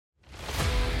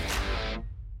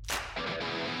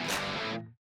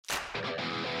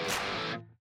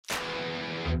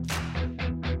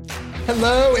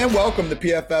Hello and welcome to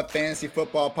PFF Fantasy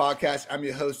Football Podcast. I'm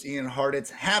your host, Ian Hartitz.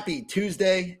 Happy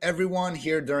Tuesday, everyone.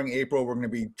 Here during April, we're going to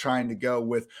be trying to go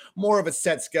with more of a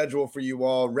set schedule for you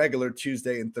all. Regular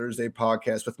Tuesday and Thursday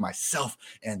podcast with myself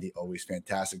and the always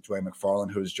fantastic Dwayne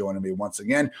McFarland, who is joining me once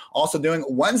again. Also doing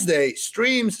Wednesday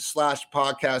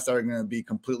streams/podcasts that are going to be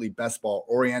completely best ball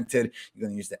oriented. You're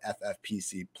going to use the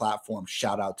FFPC platform.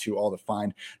 Shout out to all the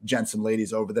fine gents and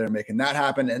ladies over there making that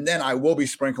happen. And then I will be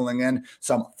sprinkling in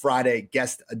some Friday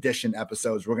guest edition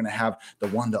episodes. We're going to have the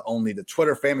one, the only, the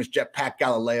Twitter famous Jetpack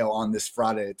Galileo on this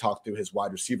Friday to talk through his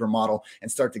wide receiver model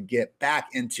and start to get back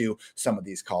into some of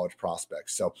these college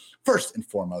prospects. So first and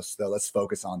foremost, though, let's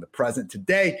focus on the present.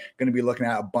 Today, going to be looking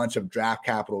at a bunch of draft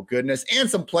capital goodness and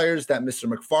some players that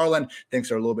Mr. McFarland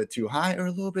thinks are a little bit too high or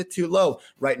a little bit too low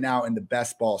right now in the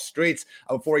best ball streets.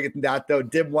 Before we get to that, though,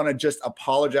 did want to just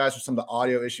apologize for some of the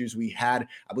audio issues we had,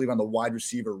 I believe, on the wide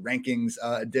receiver rankings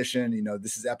edition. You know,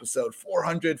 this is episode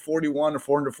 441 or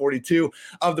 442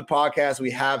 of the podcast.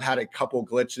 We have had a couple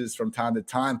glitches from time to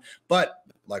time, but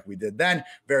like we did then,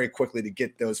 very quickly to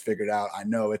get those figured out. I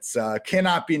know it's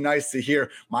cannot be nice to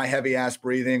hear my heavy ass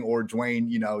breathing or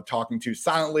Dwayne, talking to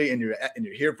silently in your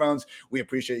earphones. We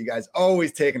appreciate you guys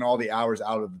always taking all the hours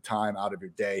out of the time out of your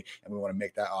day, and we want to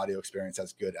make that audio experience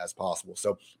as good as possible.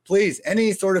 So please,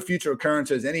 any sort of future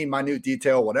occurrences, any minute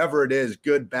detail, whatever it is,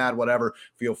 good, bad, whatever,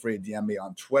 feel free to DM me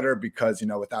on Twitter, because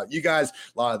without you guys, a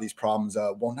lot of these problems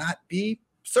will not be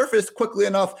surfaced quickly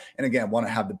enough, and again, want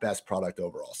to have the best product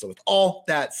overall. So with all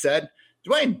that said,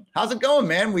 Dwayne, how's it going,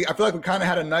 man? I feel like we kind of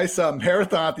had a nice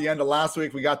marathon at the end of last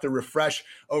week. We got to refresh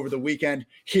over the weekend.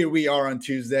 Here we are on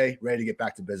Tuesday, ready to get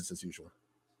back to business as usual.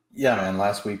 Yeah, man.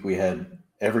 Last week we had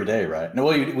every day, right? No,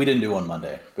 well, we didn't do one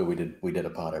Monday, but we did a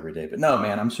pod every day. But no,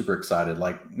 man, I'm super excited.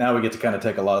 Like, now we get to kind of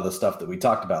take a lot of the stuff that we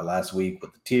talked about last week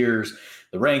with the tiers,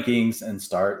 the rankings, and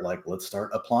let's start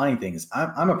applying things.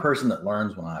 I'm a person that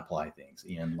learns when I apply things,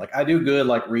 Ian. Like, I do good,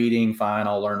 like reading, fine,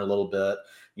 I'll learn a little bit.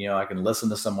 I can listen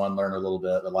to someone, learn a little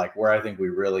bit, but like where I think we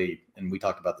really, and we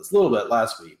talked about this a little bit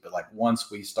last week, but like once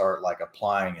we start like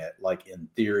applying it, like in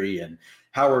theory and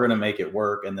how we're going to make it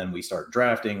work, and then we start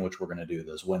drafting, which we're going to do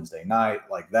this Wednesday night,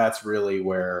 like that's really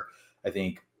where I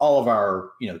think all of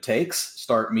our, takes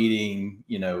start meeting,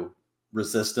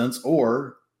 resistance,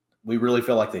 or we really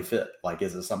feel like they fit. Like,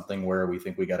 is it something where we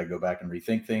think we got to go back and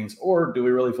rethink things, or do we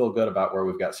really feel good about where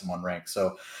we've got someone ranked?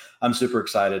 So I'm super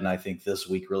excited, and I think this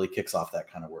week really kicks off that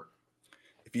kind of work.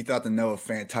 If you thought the Noah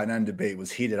Fant tight end debate was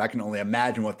heated, I can only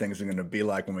imagine what things are going to be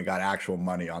like when we got actual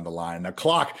money on the line and a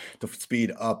clock to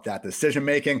speed up that decision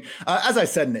making. As I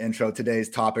said in the intro, today's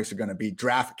topics are going to be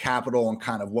draft capital and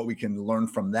kind of what we can learn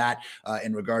from that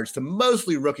in regards to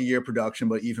mostly rookie year production,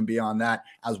 but even beyond that,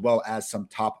 as well as some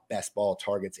top best ball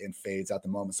targets and fades at the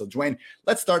moment. So, Dwayne,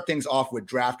 let's start things off with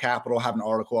draft capital. I have an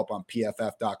article up on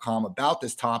pff.com about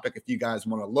this topic if you guys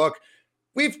want to look.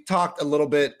 We've talked a little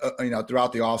bit,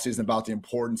 throughout the offseason about the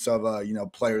importance of,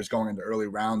 players going into early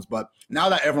rounds. But now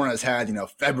that everyone has had,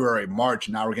 February, March,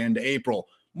 now we're getting into April,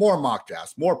 more mock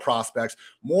drafts, more prospects,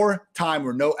 more time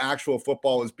where no actual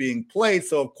football is being played.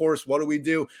 So, of course, what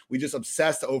do? We just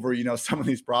obsess over, some of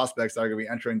these prospects that are going to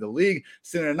be entering the league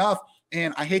soon enough.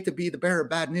 And I hate to be the bearer of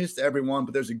bad news to everyone,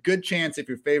 but there's a good chance if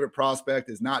your favorite prospect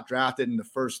is not drafted in the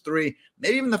first 3,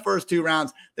 maybe even the first 2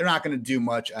 rounds, they're not going to do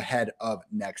much ahead of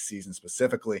next season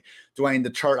specifically. Dwayne, the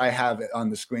chart I have on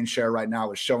the screen share right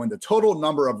now is showing the total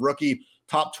number of rookie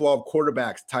top 12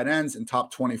 quarterbacks, tight ends, and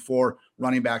top 24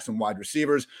 running backs and wide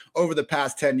receivers over the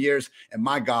past 10 years. And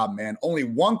my God, man, only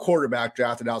one quarterback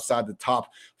drafted outside the top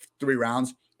 3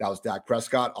 rounds. That was Dak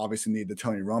Prescott. Obviously needed the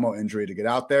Tony Romo injury to get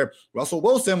out there. Russell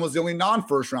Wilson was the only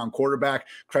non-first round quarterback.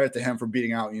 Credit to him for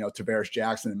beating out, Tavares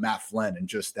Jackson and Matt Flynn and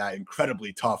just that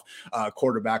incredibly tough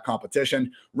quarterback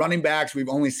competition. Running backs, we've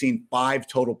only seen 5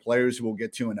 total players who we'll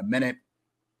get to in a minute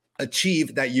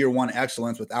achieve that year one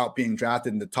excellence without being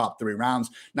drafted in the top 3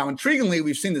 rounds. Now, intriguingly,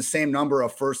 we've seen the same number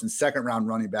of first and second round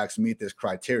running backs meet this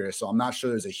criteria. So I'm not sure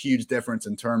there's a huge difference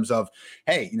in terms of,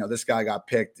 hey, this guy got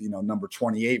picked, number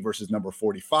 28 versus number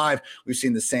 45. We've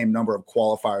seen the same number of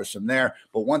qualifiers from there.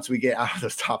 But once we get out of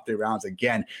those top 3 rounds,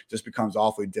 again, just becomes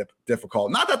awfully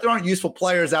difficult. Not that there aren't useful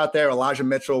players out there. Elijah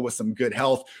Mitchell with some good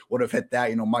health would have hit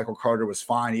that. Michael Carter was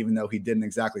fine, even though he didn't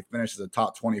exactly finish as a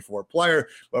top 24 player.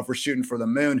 But if we're shooting for the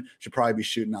moon, should probably be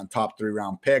shooting on top 3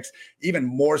 round picks, even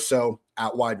more so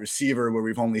at wide receiver, where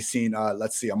we've only seen,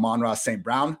 Amon-Ra St.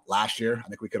 Brown last year. I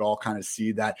think we could all kind of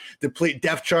see that deplete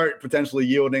depth chart potentially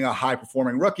yielding a high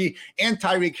performing rookie, and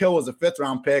Tyreek Hill was a 5th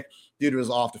round pick. due to his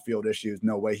off the field issues,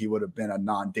 no way he would have been a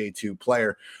non-day 2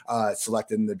 player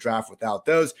selected in the draft without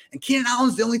those. And Keenan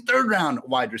Allen's the only third round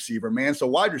wide receiver, man. So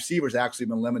wide receivers actually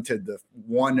been limited to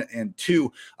 1 and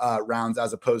 2 rounds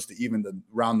as opposed to even the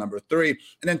round number 3. And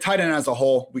then tight end as a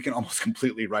whole, we can almost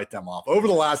completely write them off. Over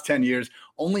the last 10 years,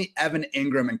 only Evan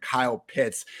Ingram and Kyle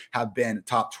Pitts have been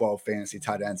top 12 fantasy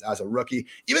tight ends as a rookie.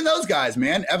 Even those guys,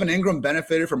 man. Evan Ingram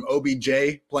benefited from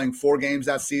OBJ playing 4 games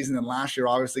that season. And last year,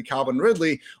 obviously, Calvin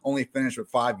Ridley only finished with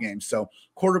 5 games. So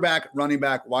quarterback, running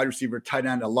back, wide receiver, tight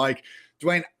end alike.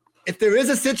 Dwayne, if there is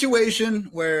a situation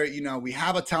where, we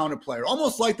have a talented player,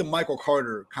 almost like the Michael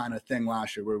Carter kind of thing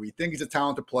last year, where we think he's a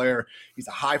talented player, he's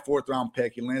a high 4th round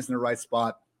pick, he lands in the right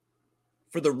spot,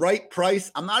 for the right price,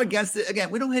 I'm not against it.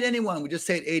 Again, we don't hit anyone. We just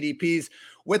hit ADPs.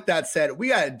 With that said, we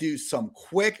got to do some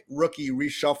quick rookie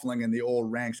reshuffling in the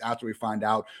old ranks after we find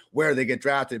out where they get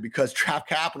drafted, because draft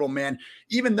capital, man,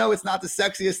 even though it's not the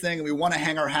sexiest thing and we want to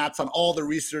hang our hats on all the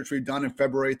research we've done in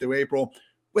February through April,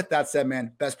 with that said,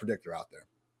 man, best predictor out there.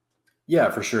 Yeah,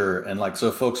 for sure. And so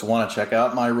if folks want to check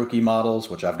out my rookie models,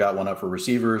 which I've got one up for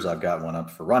receivers, I've got one up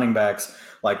for running backs,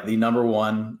 the number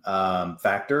one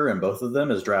factor in both of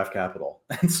them is draft capital.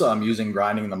 And so I'm using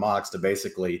grinding the mocks to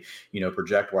basically,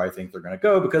 project where I think they're going to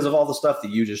go because of all the stuff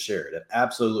that you just shared. It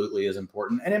absolutely is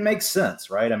important. And it makes sense,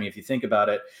 right? I mean, if you think about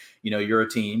it, you're a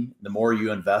team. The more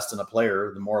you invest in a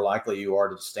player, the more likely you are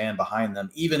to stand behind them,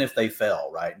 even if they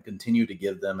fail, right? And continue to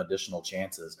give them additional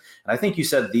chances. And I think you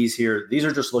said these are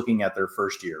just looking at their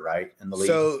first year, right? In the league.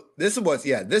 So this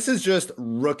is just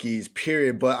rookies,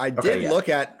 period. But I did look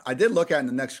at in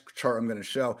the next chart I'm going to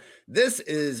show. This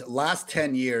is last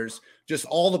 10 years, just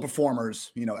all the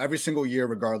performers, every single year,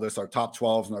 regardless, our top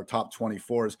 12s and our top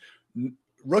 24s.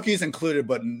 Rookies included,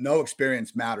 but no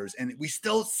experience matters. And we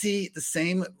still see the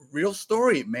same real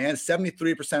story, man.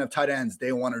 73% of tight ends,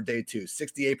 day 1 or day 2,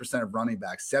 68% of running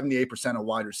backs, 78% of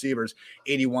wide receivers,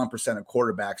 81% of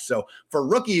quarterbacks. So for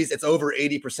rookies, it's over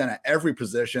 80% at every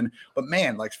position. But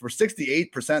man, for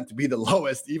 68% to be the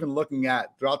lowest, even looking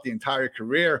at throughout the entire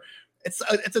career, it's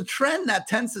a trend that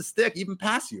tends to stick even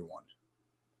past year 1.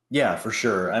 Yeah, for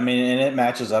sure. I mean, and it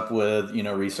matches up with,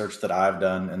 research that I've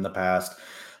done in the past.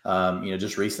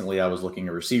 Just recently I was looking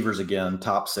at receivers again,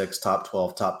 top 6, top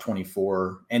 12, top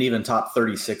 24, and even top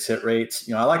 36 hit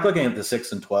rates. I like looking at the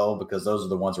 6 and 12 because those are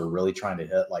the ones we're really trying to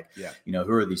hit.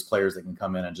 Who are these players that can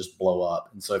come in and just blow up?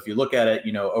 And so if you look at it,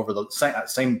 over the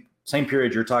same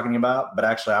period you're talking about, but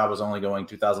actually I was only going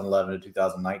 2011 to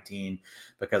 2019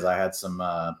 because I had some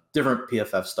different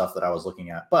PFF stuff that I was looking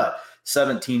at. But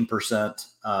 17%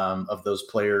 of those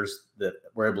players that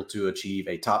were able to achieve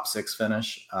a top 6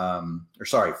 finish,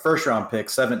 first round pick,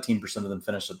 17% of them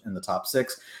finished in the top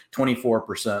 6,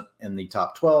 24% in the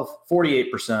top 12,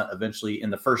 48% eventually in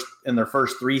their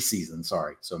first 3 seasons.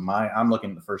 So I'm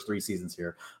looking at the first 3 seasons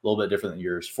here, a little bit different than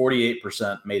yours.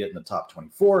 48% made it in the top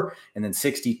 24, and then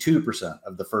 62%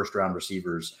 of the first round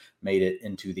receivers made it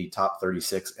into the top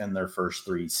 36 in their first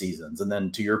 3 seasons. And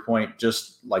then to your point,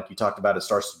 just like you talked about, it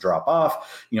starts to drop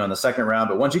off, in the second round.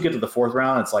 But once you get to the 4th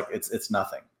round, it's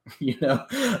nothing.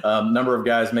 Number of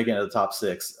guys making it to the top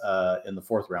 6 in the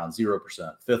 4th round, 0%,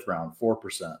 5th round,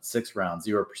 4%, 6th round,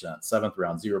 0%, 7th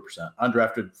round, 0%,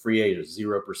 undrafted free agents,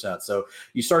 0%. So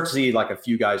you start to see a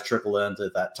few guys trickle into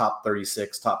that top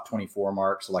 36, top 24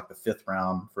 mark. So the 5th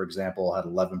round, for example, had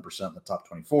 11% in the top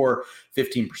 24,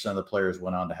 15% of the players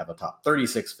went on to have a top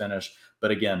 36 finish. But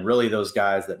again, really those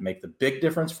guys that make the big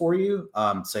difference for you,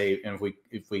 say, and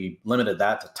if we limited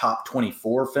that to top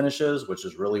 24 finishes, which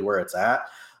is really where it's at,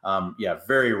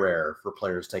 very rare for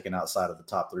players taken outside of the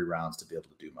top 3 rounds to be able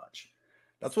to do much.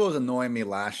 That's what was annoying me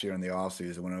last year in the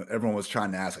offseason when everyone was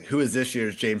trying to ask, who is this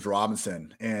year's James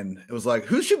Robinson? And it was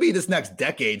who should be this next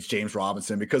decade's James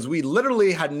Robinson? Because we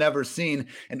literally had never seen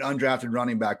an undrafted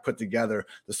running back put together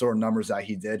the sort of numbers that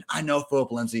he did. I know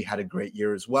Philip Lindsay had a great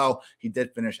year as well. He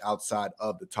did finish outside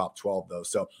of the top 12, though.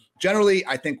 So generally,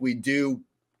 I think we do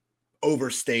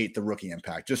overstate the rookie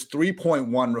impact. Just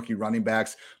 3.1 rookie running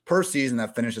backs per season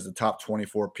that finishes a top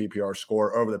 24 PPR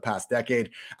score over the past decade.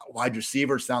 Wide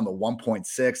receivers down to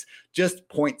 1.6, just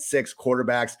 0.6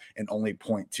 quarterbacks, and only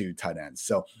 0.2 tight ends.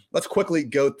 So let's quickly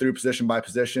go through position by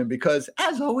position because,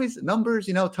 as always, numbers,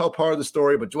 tell part of the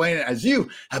story. But Dwayne, as you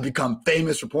have become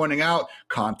famous for pointing out,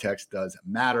 context does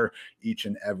matter each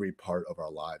and every part of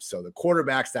our lives. So the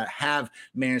quarterbacks that have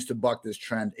managed to buck this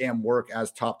trend and work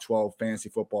as top 12 fantasy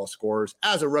football scorers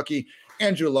as a rookie,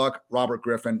 Andrew Luck, Robert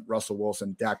Griffin, Russell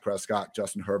Wilson, Dak Prescott,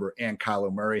 Justin Herbert, and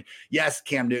Kyler Murray. Yes,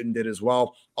 Cam Newton did as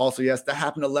well. Also, yes, that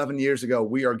happened 11 years ago.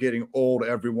 We are getting old,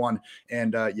 everyone,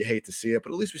 and you hate to see it,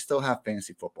 but at least we still have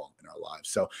fantasy football in our lives.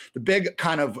 So the big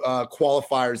kind of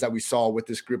qualifiers that we saw with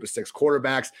this group of 6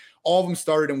 quarterbacks, all of them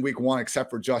started in week 1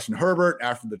 except for Justin Herbert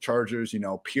after the Chargers,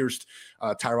 pierced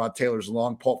Tyrod Taylor's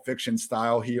long Pulp Fiction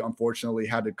style. He unfortunately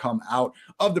had to come out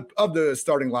of the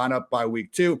starting lineup by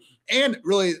week 2. And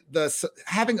really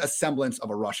having a semblance of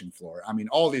a rushing floor. I mean,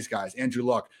 all these guys, Andrew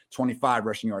Luck, 25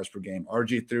 rushing yards per game.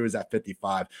 RG3 was at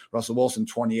 55. Russell Wilson,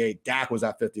 28. Dak was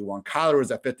at 51. Kyler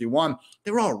was at 51.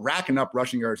 They were all racking up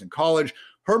rushing yards in college.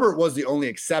 Herbert was the only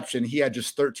exception. He had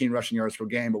just 13 rushing yards per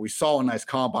game, but we saw a nice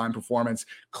combine performance.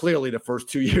 Clearly, the first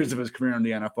 2 years of his career in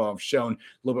the NFL have shown a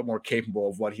little bit more capable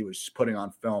of what he was putting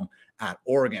on film at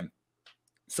Oregon.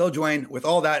 So, Dwayne, with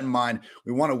all that in mind,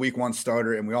 we want a week 1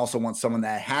 starter, and we also want someone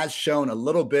that has shown a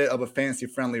little bit of a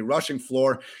fantasy-friendly rushing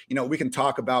floor. We can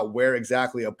talk about where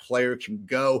exactly a player can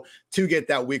go to get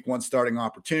that week 1 starting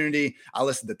opportunity. I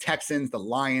listed the Texans, the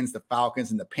Lions, the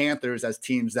Falcons, and the Panthers as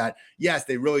teams that, yes,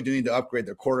 they really do need to upgrade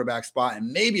their quarterback spot,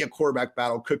 and maybe a quarterback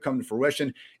battle could come to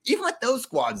fruition. Even with those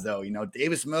squads, though,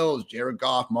 Davis Mills, Jared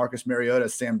Goff, Marcus Mariota,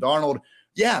 Sam Darnold,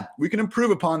 yeah, we can improve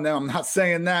upon them. I'm not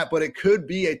saying that, but it could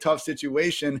be a tough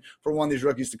situation for one of these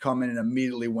rookies to come in and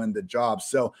immediately win the job.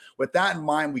 So with that in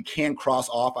mind, we can cross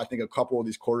off, I think, a couple of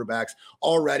these quarterbacks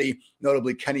already,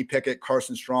 notably Kenny Pickett,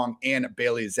 Carson Strong, and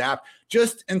Bailey Zapp,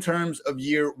 just in terms of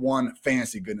year 1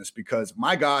 fantasy goodness, because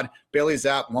my God, Bailey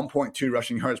Zapp, 1.2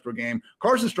 rushing yards per game.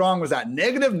 Carson Strong was at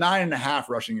negative 9.5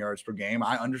 rushing yards per game.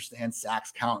 I understand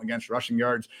sacks count against rushing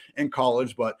yards in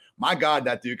college, but my God,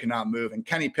 that dude cannot move. And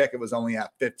Kenny Pickett was only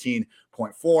at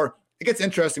 15.4. It gets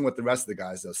interesting with the rest of the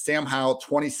guys, though. Sam Howell,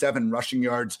 27 rushing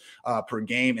yards per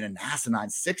game, and an asinine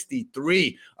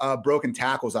 63 broken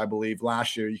tackles, I believe,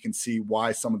 last year. You can see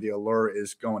why some of the allure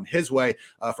is going his way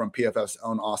from PFF's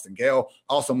own Austin Gale.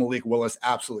 Also, Malik Willis,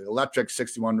 absolutely electric,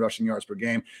 61 rushing yards per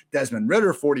game. Desmond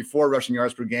Ridder, 44 rushing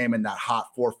yards per game, and that hot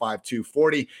 4.52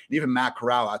 40. And even Matt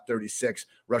Corral at 36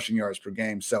 rushing yards per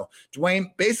game. So,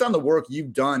 Dwayne, based on the work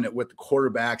you've done with the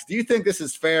quarterbacks, do you think this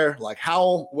is fair? Like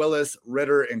Howell, Willis,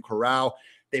 Ridder, and Corral,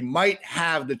 they might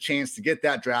have the chance to get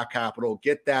that draft capital,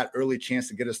 get that early chance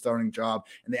to get a starting job,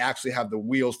 and they actually have the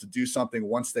wheels to do something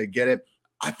once they get it.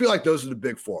 I feel like those are the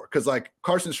big 4, because like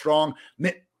Carson Strong,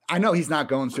 I know he's not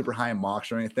going super high in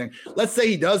mocks or anything. Let's say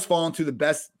he does fall into the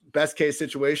best case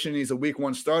situation. He's a week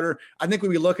 1 starter. I think we'd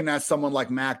be looking at someone like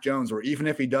Mac Jones, where even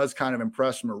if he does kind of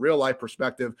impress from a real life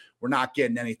perspective, we're not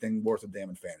getting anything worth a damn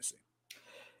in fantasy.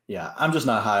 Yeah, I'm just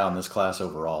not high on this class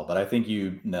overall, but I think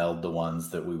you nailed the ones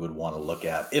that we would want to look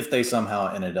at if they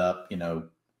somehow ended up,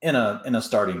 in a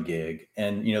starting gig.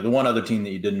 And, the one other team that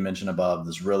you didn't mention above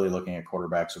that's really looking at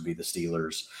quarterbacks would be the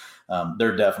Steelers.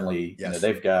 They're definitely, yes.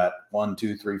 They've got 1,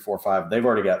 2, 3, 4, 5. They've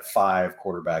already got 5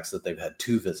 quarterbacks that they've had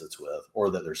 2 visits with, or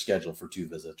that they're scheduled for 2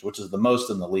 visits, which is the most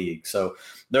in the league. So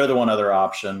they're the one other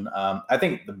option. I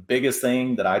think the biggest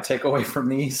thing that I take away from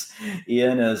these,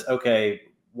 Ian, is, okay,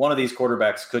 one of these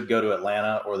quarterbacks could go to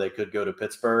Atlanta or they could go to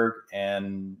Pittsburgh.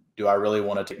 And do I really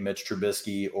want to take Mitch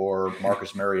Trubisky or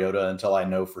Marcus Mariota until I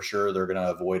know for sure they're going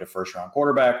to avoid a first-round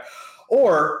quarterback?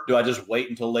 Or do I just wait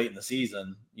until late in the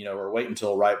season, or wait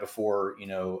until right before,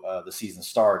 the season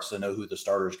starts to know who the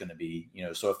starter is going to be?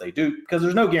 So if they do, because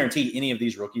there's no guarantee any of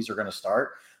these rookies are going to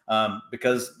start.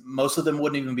 Because most of them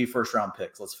wouldn't even be first round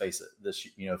picks. Let's face it. This,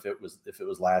 if it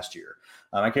was last year,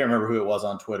 I can't remember who it was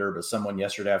on Twitter, but someone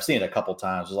yesterday, I've seen it a couple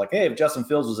times, was like, "Hey, if Justin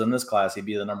Fields was in this class, he'd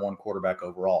be the number 1 quarterback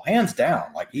overall, hands down.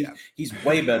 Like he's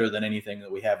way better than anything that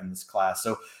we have in this class."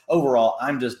 So overall,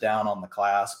 I'm just down on the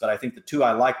class, but I think the 2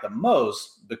 I like the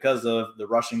most because of the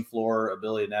rushing floor,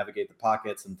 ability to navigate the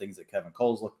pockets, and things that Kevin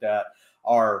Cole's looked at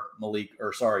are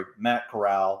Matt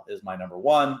Corral is my number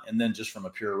 1. And then just from a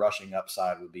pure rushing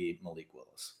upside would be Malik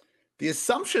Willis. The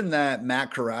assumption that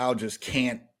Matt Corral just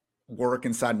can't work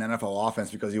inside an NFL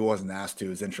offense because he wasn't asked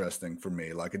to is interesting for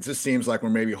me. Like, it just seems like we're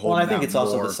maybe holding. Well, I think it's more.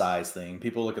 also the size thing.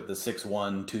 People look at the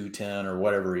 6'1", 210 or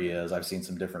whatever he is. I've seen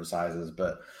some different sizes,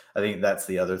 but I think that's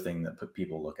the other thing that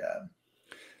people look at.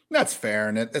 That's fair,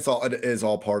 and it is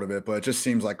all part of it, but it just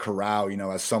seems like Corral,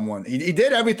 as someone, he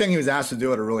did everything he was asked to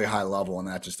do at a really high level, and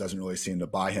that just doesn't really seem to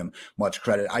buy him much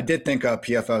credit. I did think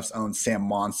PFF's own Sam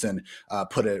Monson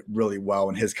put it really well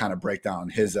in his kind of breakdown,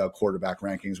 his quarterback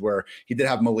rankings, where he did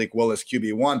have Malik Willis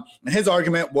QB1, and his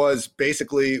argument was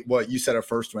basically what you said at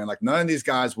first, Dwayne, like none of these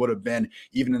guys would have been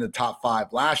even in the top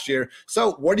 5 last year.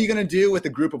 So what are you going to do with a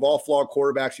group of all flawed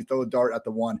quarterbacks? You throw a dart at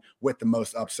the one with the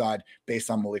most upside based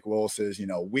on Malik Willis's,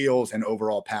 week wheels and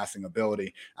overall passing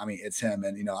ability. I mean, it's him.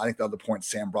 And, I think the other point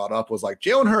Sam brought up was like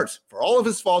Jalen Hurts, for all of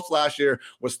his faults last year,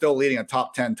 was still leading a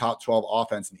top 10, top 12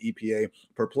 offense in EPA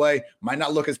per play. Might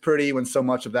not look as pretty when so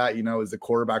much of that, is the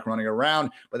quarterback running around,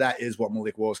 but that is what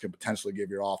Malik Willis can potentially give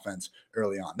your offense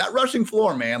early on. That rushing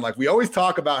floor, man, like we always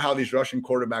talk about how these rushing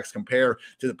quarterbacks compare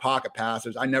to the pocket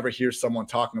passers. I never hear someone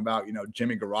talking about,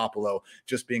 Jimmy Garoppolo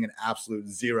just being an absolute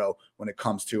zero when it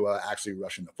comes to actually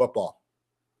rushing the football.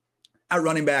 At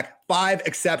running back, 5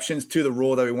 exceptions to the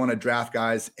rule that we want to draft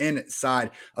guys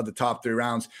inside of the top 3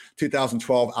 rounds.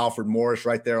 2012, Alfred Morris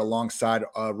right there alongside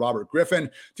Robert Griffin.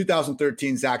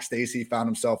 2013, Zach Stacy found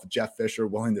himself with Jeff Fisher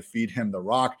willing to feed him the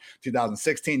rock.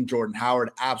 2016, Jordan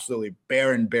Howard, absolutely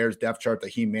barren Bears depth chart that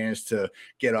he managed to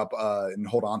get up and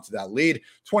hold on to that lead.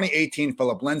 2018,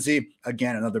 Philip Lindsay,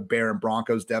 again, another barren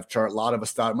Broncos depth chart. A lot of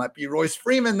us thought it might be Royce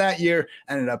Freeman that year.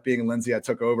 Ended up being Lindsay that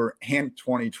took over. And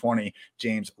 2020,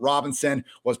 James Robinson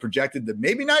was projected to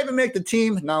maybe not even make the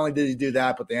team. Not only did he do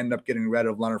that, but they ended up getting rid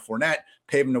of Leonard Fournette,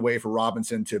 paving the way for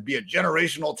Robinson to be a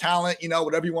generational talent,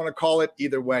 whatever you want to call it.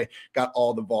 Either way, got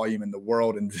all the volume in the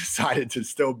world and decided to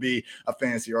still be a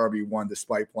fantasy RB1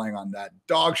 despite playing on that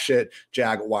dog shit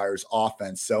Jaguars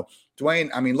offense. So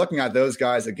Dwayne, I mean, looking at those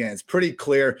guys, again, it's pretty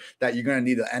clear that you're going to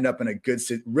need to end up in a good,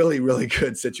 really, really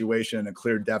good situation and a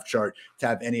clear depth chart to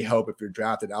have any hope if you're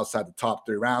drafted outside the top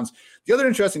 3 rounds. The other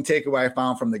interesting takeaway I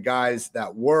found from the guys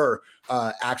that were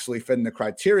actually fitting the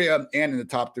criteria and in the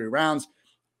top 3 rounds,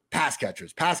 pass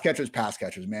catchers,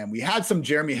 man. We had some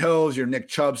Jeremy Hills, your Nick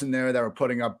Chubbs in there that were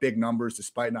putting up big numbers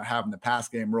despite not having the pass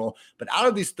game role. But out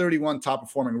of these 31 top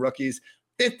performing rookies,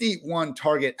 51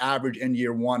 target average in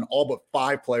year 1. All but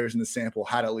 5 players in the sample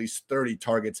had at least 30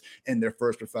 targets in their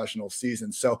first professional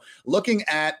season. So looking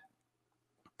at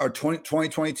our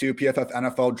 2022 PFF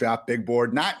NFL draft big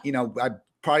board, I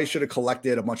probably should have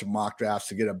collected a bunch of mock drafts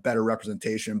to get a better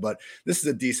representation, but this is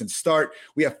a decent start.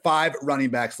 We have 5 running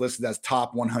backs listed as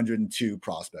top 102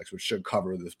 prospects, which should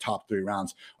cover the top 3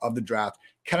 rounds of the draft.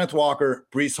 Kenneth Walker,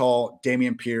 Breece Hall,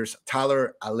 Dameon Pierce,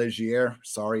 Tyler Allegier,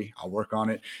 sorry, I'll work on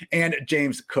it, and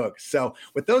James Cook. So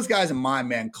with those guys in mind,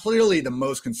 man, clearly the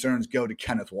most concerns go to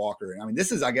Kenneth Walker. I mean,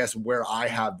 this is, I guess, where I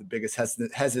have the biggest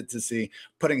hesitancy,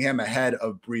 putting him ahead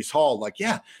of Breece Hall. Like,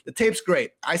 yeah, the tape's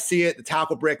great. I see it, the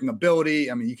tackle breaking ability.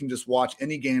 I mean, you can just watch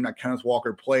any game that Kenneth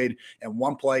Walker played, and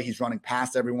one play, he's running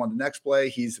past everyone. The next play,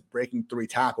 he's breaking 3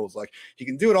 tackles. Like, he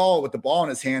can do it all with the ball in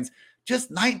his hands.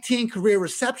 Just 19 career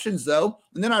receptions, though.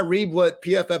 And then I read what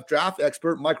PFF draft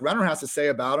expert Mike Renner has to say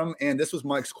about him. And this was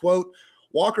Mike's quote: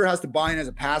 Walker has to buy in as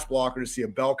a pass blocker to see a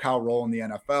bell cow role in the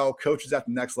NFL. Coaches at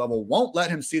the next level won't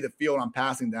let him see the field on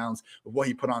passing downs with what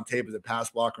he put on tape as a pass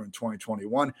blocker in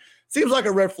 2021. Seems like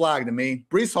a red flag to me.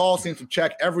 Breece Hall seems to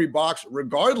check every box,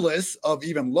 regardless of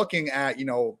even looking at,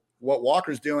 what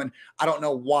Walker's doing. I don't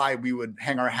know why we would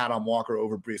hang our hat on Walker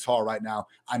over Breece Hall right now.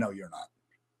 I know you're not.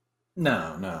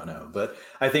 No. But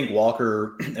I think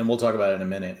Walker, and we'll talk about it in a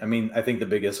minute. I mean, I think the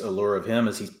biggest allure of him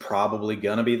is he's probably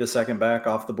going to be the second back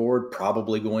off the board,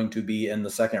 probably going to be in the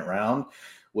second round,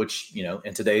 which,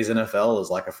 in today's NFL is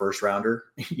like a first rounder,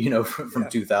 from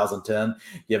 2010,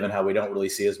 given how we don't really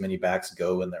see as many backs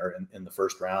go in there in the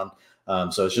first round.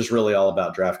 So it's just really all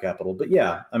about draft capital. But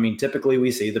yeah, I mean, typically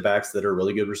we see the backs that are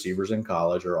really good receivers in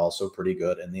college are also pretty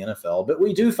good in the NFL, but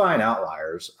we do find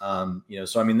outliers.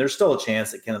 So I mean, there's still a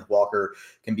chance that Kenneth Walker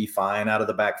can be fine out of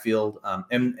the backfield.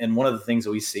 And one of the things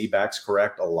that we see backs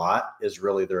correct a lot is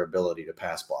really their ability to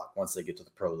pass block once they get to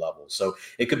the pro level. So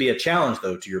it could be a challenge,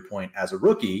 though, to your point, as a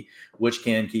rookie, which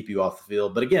can keep you off the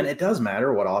field. But again, it does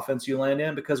matter what offense you land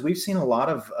in, because we've seen there's a lot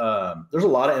of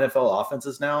NFL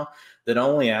offenses now that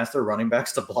only ask their running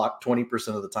backs to block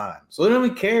 20% of the time. So they don't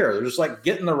even care. They're just like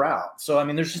getting the route. So, I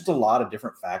mean, there's just a lot of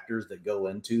different factors that go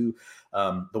into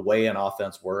the way an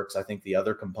offense works. I think the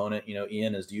other component,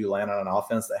 Ian, is do you land on an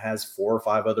offense that has 4 or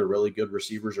 5 other really good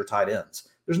receivers or tight ends?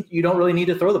 You don't really need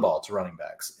to throw the ball to running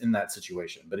backs in that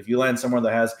situation. But if you land somewhere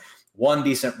that has 1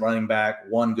 decent running back,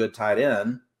 1 good tight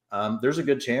end, there's a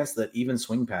good chance that even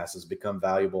swing passes become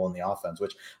valuable in the offense,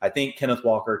 which I think Kenneth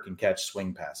Walker can catch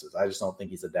swing passes. I just don't think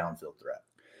he's a downfield threat.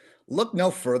 Look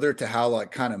no further to how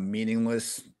kind of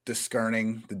meaningless,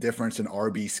 discerning the difference in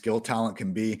RB skill talent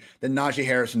can be than Najee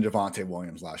Harris and Javonte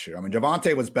Williams last year. I mean,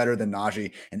 Javonte was better than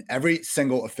Najee in every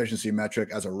single efficiency metric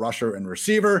as a rusher and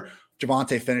receiver.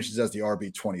 Javonte finishes as the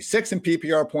RB 26 in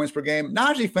PPR points per game.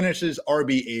 Najee finishes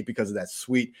RB 8 because of that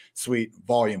sweet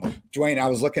volume. Dwayne, I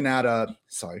was looking at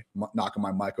Sorry, knocking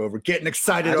my mic over, getting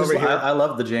excited over here. I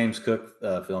love the James Cook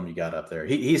film you got up there.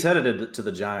 He's headed to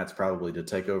the Giants probably to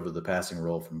take over the passing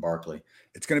role from Barkley.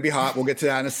 It's going to be hot. We'll get to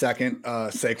that in a second.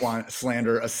 Saquon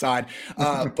slander aside.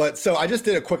 But so I just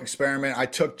did a quick experiment. I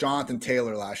took Jonathan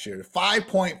Taylor last year to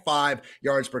 5.5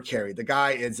 yards per carry. The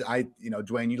guy is,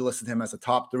 Dwayne, you listed him as a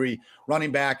top 3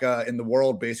 running back in the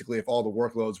world, basically, if all the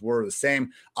workloads were the same.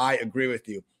 I agree with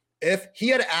you. If he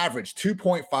had averaged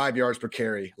 2.5 yards per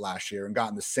carry last year and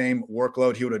gotten the same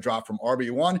workload, he would have dropped from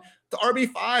RB1 to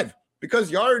RB5.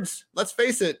 Because yards, let's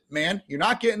face it, man, you're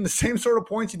not getting the same sort of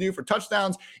points you do for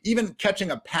touchdowns, even catching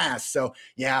a pass. So,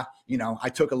 yeah, I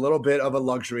took a little bit of a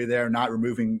luxury there, not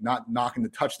knocking the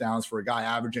touchdowns for a guy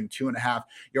averaging 2.5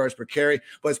 yards per carry.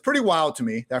 But it's pretty wild to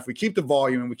me that if we keep the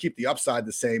volume and we keep the upside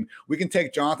the same, we can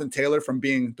take Jonathan Taylor from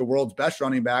being the world's best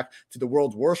running back to the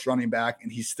world's worst running back,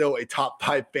 and he's still a top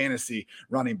 5 fantasy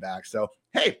running back. So,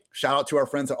 hey, shout out to our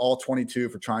friends at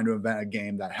All-22 for trying to invent a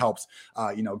game that helps,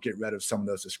 get rid of some of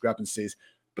those discrepancies.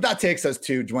 But that takes us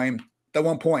to, Dwayne, that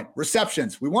one point,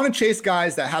 receptions. We want to chase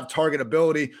guys that have target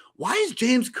ability. Why is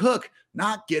James Cook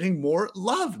not getting more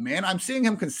love, man? I'm seeing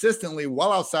him consistently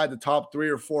well outside the top 3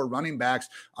 or 4 running backs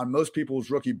on most people's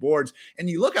rookie boards. And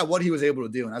you look at what he was able to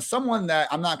do. And as someone that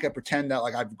I'm not going to pretend that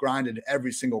like I've grinded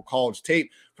every single college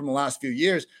tape from the last few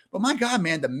years, but my God,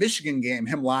 man, the Michigan game,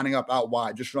 him lining up out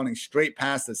wide, just running straight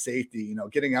past the safety,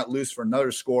 getting out loose for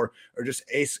another score or just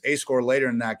a score later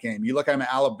in that game. You look at him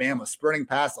at Alabama, sprinting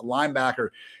past the linebacker.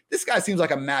 This guy seems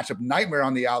like a matchup nightmare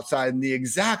on the outside and the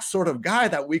exact sort of guy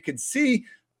that we could see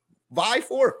vie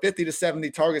for 50 to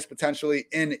 70 targets potentially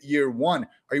in year 1.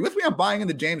 Are you with me on buying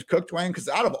into James Cook, Dwayne? Because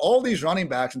out of all these running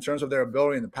backs in terms of their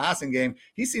ability in the passing game,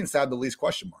 he seems to have the least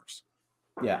question marks.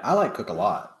 Yeah, I like Cook a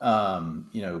lot.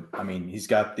 He's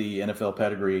got the NFL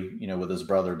pedigree, with his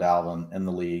brother Dalvin in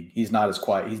the league. He's not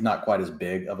quite as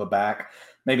big of a back.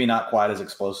 Maybe not quite as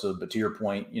explosive, but to your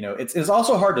point, it's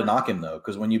also hard to knock him though,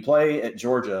 because when you play at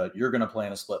Georgia, you're going to play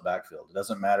in a split backfield. It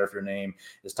doesn't matter if your name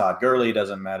is Todd Gurley. It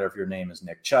doesn't matter if your name is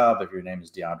Nick Chubb, if your name is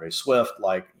DeAndre Swift,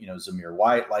 Zamir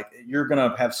White, you're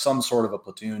going to have some sort of a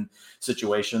platoon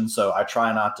situation. So I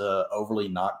try not to overly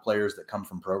knock players that come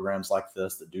from programs like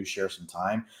this that do share some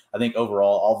time. I think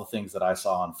overall, all the things that I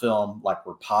saw on film,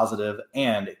 were positive,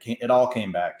 and it all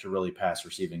came back to really pass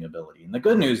receiving ability. And the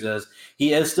good news is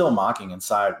he is still mocking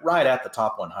inside right at the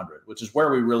top 100, which is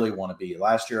where we really want to be.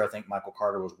 Last year, I think Michael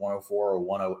Carter was 104 or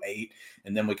 108,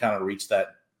 and then we kind of reached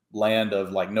that land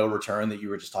of no return that you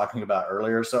were just talking about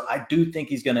earlier. So I do think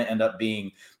he's going to end up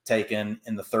being taken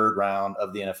in the 3rd round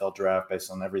of the NFL draft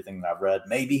based on everything that I've read.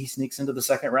 Maybe he sneaks into the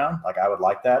 2nd round. I would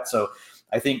like that. So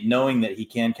I think knowing that he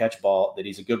can catch ball, that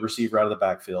he's a good receiver out of the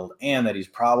backfield, and that he's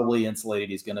probably insulated,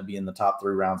 he's going to be in the top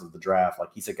 3 rounds of the draft.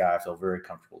 He's a guy I feel very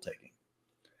comfortable taking.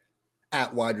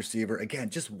 At wide receiver, again,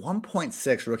 just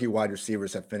 1.6 rookie wide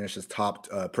receivers have finished as top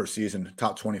per season,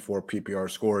 top 24 PPR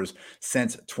scores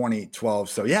since 2012.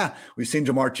 So yeah, we've seen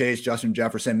Jamar Chase, Justin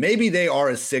Jefferson. Maybe they are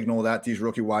a signal that these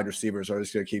rookie wide receivers are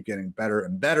just going to keep getting better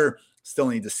and better. Still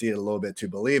need to see it a little bit to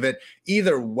believe it.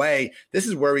 Either way, this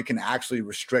is where we can actually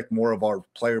restrict more of our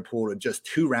player pool to just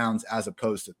 2 rounds as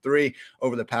opposed to 3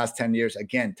 over the past 10 years.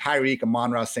 Again, Tyreek,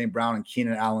 Amon-Ra St. Brown, and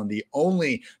Keenan Allen, the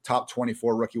only top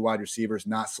 24 rookie wide receivers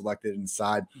not selected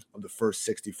inside of the first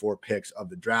 64 picks of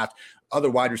the draft.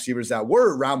 Other wide receivers that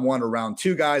were round 1 or round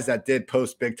 2 guys that did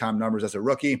post big time numbers as a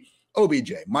rookie: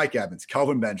 OBJ, Mike Evans,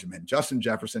 Kelvin Benjamin, Justin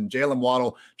Jefferson, Jalen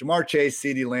Waddle, Jamar Chase,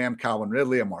 CeeDee Lamb, Calvin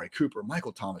Ridley, Amari Cooper,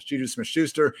 Michael Thomas, Juju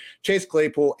Smith-Schuster, Chase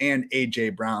Claypool, and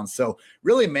A.J. Brown. So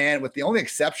really, man, with the only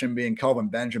exception being Kelvin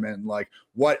Benjamin,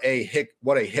 what a hit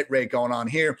rate going on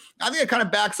here. I think it kind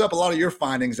of backs up a lot of your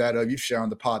findings that you've shared on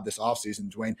the pod this offseason,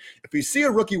 Dwayne. If we see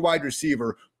a rookie wide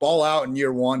receiver ball out in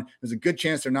year 1, there's a good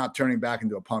chance they're not turning back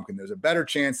into a pumpkin. There's a better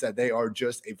chance that they are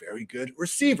just a very good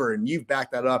receiver. And you've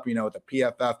backed that up, with the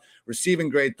PFF receiving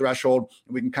grade threshold.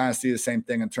 And we can kind of see the same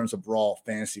thing in terms of raw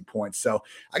fantasy points. So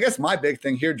I guess my big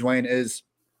thing here, Dwayne, is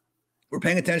we're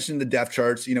paying attention to the depth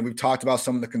charts. We've talked about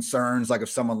some of the concerns, like if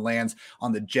someone lands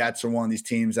on the Jets or one of these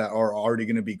teams that are already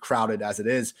going to be crowded as it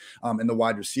is in the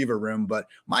wide receiver room. But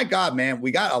my God, man,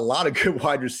 we got a lot of good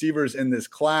wide receivers in this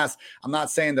class. I'm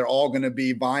not saying they're all going to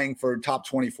be vying for top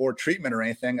 24 treatment or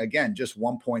anything. Again, just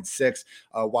 1.6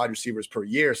 wide receivers per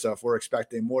year. So if we're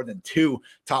expecting more than 2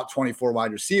 top 24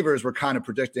 wide receivers, we're kind of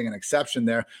predicting an exception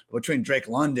there. Between Drake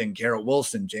London, Garrett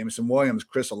Wilson, Jameson Williams,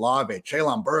 Chris Olave,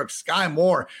 Treylon Burks, Sky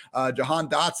Moore, Jahan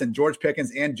Dotson, George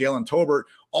Pickens, and Jalen Tolbert,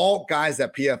 all guys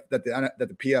that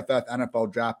the PFF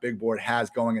NFL Draft Big Board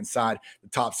has going inside the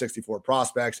top 64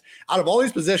 prospects. Out of all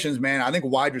these positions, man, I think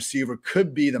wide receiver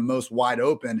could be the most wide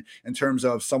open in terms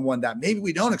of someone that maybe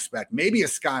we don't expect, maybe a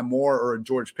Sky Moore or a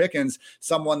George Pickens,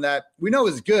 someone that we know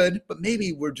is good, but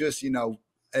maybe we're just,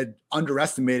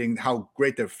 underestimating how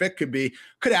great their fit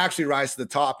could actually rise to the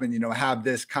top and, have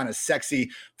this kind of sexy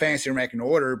fantasy ranking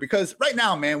order. Because right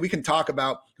now, man, we can talk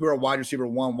about who our wide receiver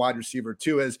 1, wide receiver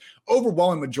 2 is.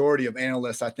 Overwhelming majority of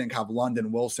analysts, I think, have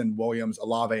London, Wilson, Williams,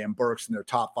 Olave, and Burks in their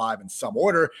top 5 in some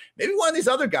order. Maybe one of these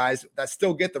other guys that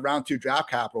still get the round 2 draft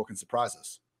capital can surprise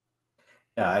us.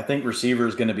 Yeah, I think receiver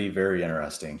is going to be very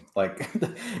interesting. Like,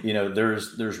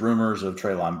 there's rumors of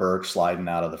Treylon Burks sliding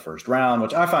out of the first round,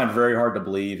 which I find very hard to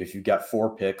believe if you've got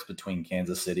 4 picks between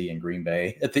Kansas City and Green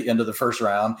Bay at the end of the first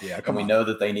round. Yeah, and we know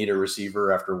that they need a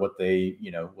receiver after what they've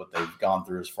gone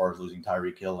through as far as losing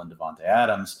Tyreek Hill and Devontae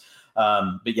Adams.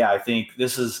 But yeah, I think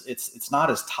it's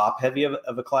not as top heavy of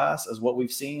a class as what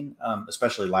we've seen,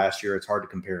 especially last year. It's hard to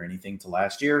compare anything to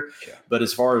last year, but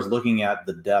as far as looking at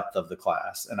the depth of the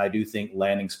class, and I do think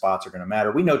landing spots are going to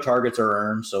matter. We know targets are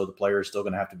earned, so the player is still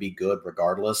going to have to be good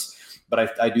regardless.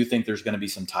 But I do think there's going to be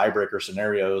some tiebreaker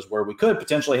scenarios where we could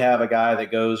potentially have a guy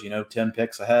that goes, 10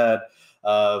 picks ahead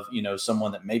of,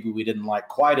 someone that maybe we didn't like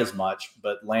quite as much,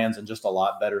 but lands in just a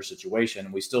lot better situation.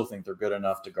 And we still think they're good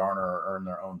enough to garner or earn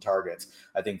their own targets.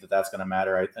 I think that's going to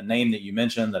matter. A name that you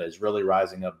mentioned that is really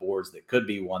rising up boards that could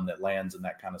be one that lands in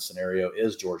that kind of scenario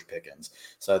is George Pickens.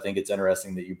 So I think it's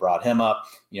interesting that you brought him up,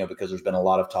 because there's been a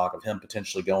lot of talk of him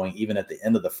potentially going even at the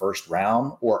end of the first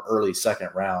round or early second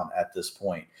round at this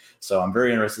point. So I'm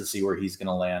very interested to see where he's going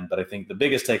to land. But I think the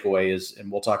biggest takeaway is,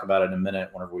 and we'll talk about it in a minute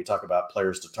whenever we talk about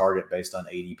players to target based on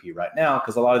ADP right now,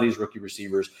 because a lot of these rookie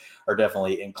receivers are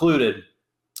definitely included.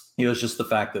 It's just the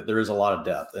fact that there is a lot of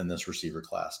depth in this receiver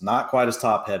class. Not quite as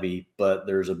top heavy, but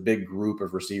there's a big group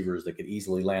of receivers that could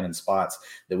easily land in spots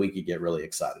that we could get really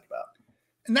excited about.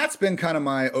 And that's been kind of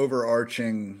my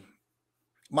overarching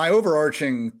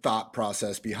thought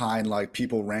process behind like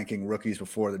people ranking rookies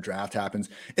before the draft happens.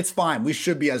 It's fine. We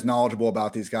should be as knowledgeable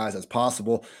about these guys as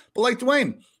possible. But like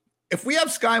Dwayne, if we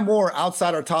have Sky Moore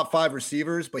outside our top 5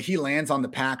 receivers, but he lands on the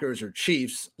Packers or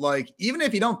Chiefs, like even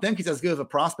if you don't think he's as good of a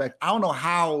prospect, I don't know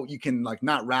how you can like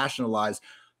not rationalize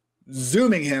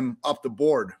zooming him up the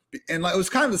board. And like, it was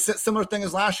kind of a similar thing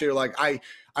as last year. Like I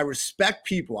respect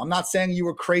people. I'm not saying you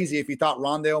were crazy if you thought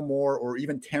Rondale Moore or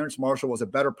even Terrence Marshall was a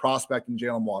better prospect than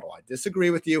Jalen Waddle. I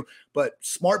disagree with you, but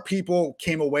smart people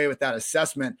came away with that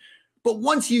assessment. But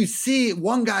once you see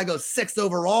one guy go 6th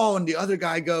overall and the other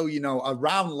guy go, a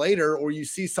round later, or you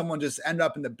see someone just end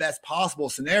up in the best possible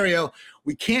scenario,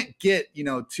 we can't get,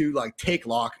 to like take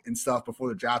lock and stuff before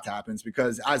the draft happens,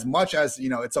 because as much as,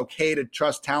 it's okay to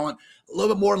trust talent a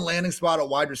little bit more in landing spot at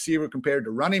wide receiver compared to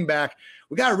running back,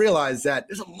 we got to realize that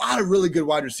there's a lot of really good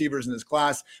wide receivers in this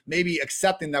class. Maybe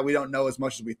accepting that we don't know as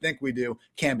much as we think we do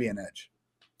can be an edge.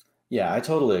 Yeah, I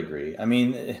totally agree. I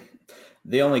mean,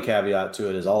 the only caveat to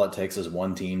it is all it takes is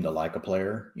one team to like a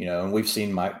player, and we've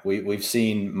seen Mike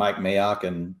Mayock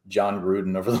and John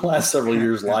Gruden over the last several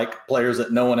years like players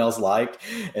that no one else liked.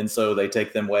 And so they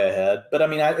take them way ahead. But I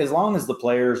mean, as long as the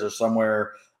players are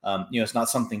somewhere, it's not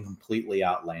something completely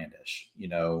outlandish,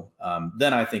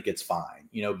 then I think it's fine,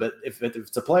 but if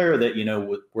it's a player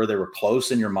that, where they were close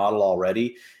in your model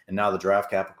already, and now the draft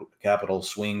capital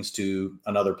swings to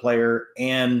another player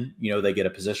and, they get a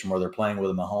position where they're playing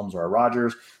with a Mahomes or a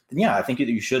Rodgers, then yeah, I think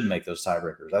you should make those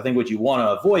tiebreakers. I think what you want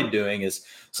to avoid doing is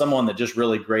someone that just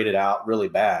really graded out really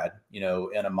bad,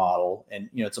 in a model, and,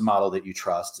 it's a model that you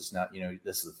trust. It's not,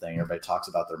 this is the thing. Everybody talks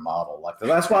about their model. Like,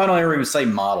 that's why I don't ever even say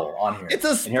model on here. It's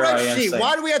a spreadsheet.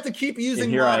 Why do we have to keep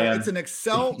using model? It's an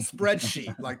Excel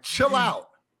spreadsheet. Like, chill out.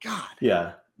 God.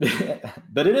 Yeah.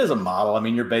 But it is a model. I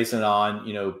mean, you're basing it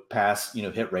on, past,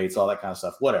 hit rates, all that kind of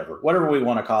stuff, whatever we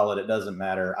want to call it. It doesn't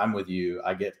matter. I'm with you.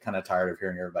 I get kind of tired of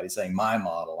hearing everybody saying my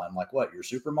model. I'm like, what, your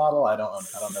super model? I don't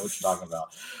know what you're talking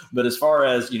about. But as far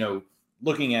as,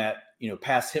 looking at,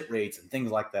 past hit rates and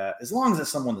things like that, as long as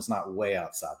it's someone that's not way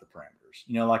outside the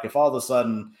parameters, like if all of a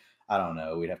sudden, I don't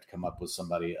know, we'd have to come up with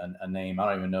somebody, a name. I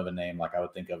don't even know the name like I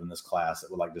would think of in this class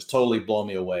that would like just totally blow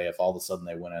me away if all of a sudden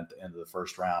they went at the end of the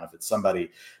first round. If it's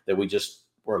somebody that we just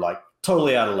were like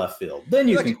totally out of left field, then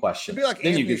you can question. It'd be like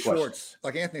Anthony Schwartz.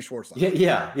 Like Anthony Schwartz.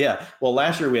 Yeah. Well,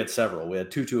 last year we had several. We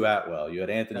had Tutu Atwell. You had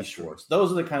Anthony Schwartz.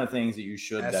 Those are the kind of things that you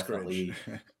should definitely,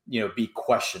 be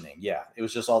questioning. Yeah. It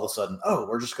was just all of a sudden,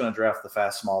 we're just going to draft the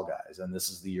fast, small guys, and this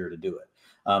is the year to do it.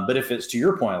 But if it's to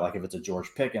your point, like if it's a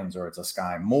George Pickens or it's a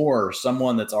Sky Moore,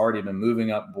 someone that's already been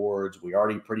moving up boards, we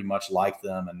already pretty much like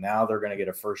them, and now they're going to get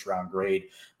a first round grade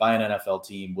by an NFL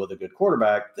team with a good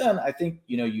quarterback, then I think,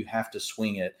 you have to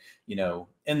swing it,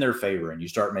 in their favor, and you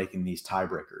start making these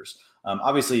tiebreakers.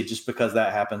 Obviously, just because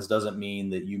that happens doesn't mean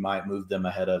that you might move them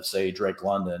ahead of, say, Drake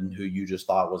London, who you just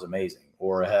thought was amazing,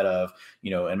 or ahead of,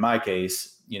 in my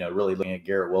case, really looking at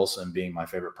Garrett Wilson being my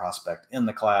favorite prospect in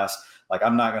the class. Like,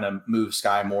 I'm not going to move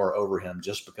Sky Moore over him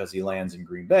just because he lands in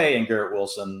Green Bay and Garrett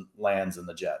Wilson lands in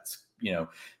the Jets,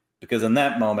 because in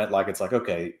that moment, like, it's like,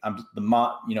 okay,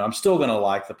 I'm still going to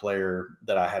like the player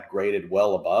that I had graded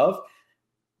well above,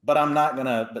 but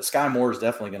Sky Moore is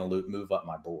definitely going to move up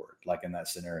my board, like in that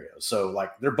scenario. So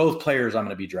like, they're both players I'm going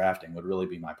to be drafting would really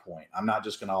be my point. I'm not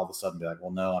just going to all of a sudden be like,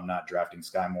 well, no, I'm not drafting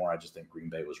Sky Moore. I just think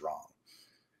Green Bay was wrong.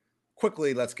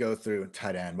 Quickly, let's go through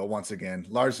tight end, but once again,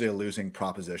 largely a losing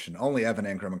proposition. Only Evan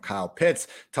Ingram and Kyle Pitts,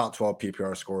 top 12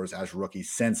 PPR scorers as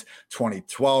rookies since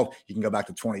 2012. You can go back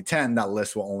to 2010. That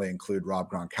list will only include Rob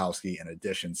Gronkowski in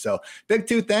addition. So big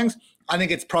two things. I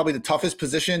think it's probably the toughest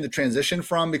position to transition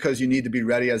from because you need to be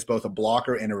ready as both a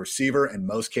blocker and a receiver in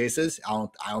most cases. I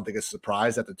don't think it's a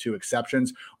surprise that the two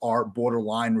exceptions are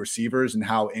borderline receivers and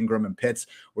how Ingram and Pitts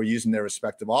were using their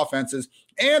respective offenses.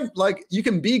 And like, you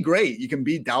can be great. You can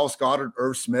be Dallas Goedert,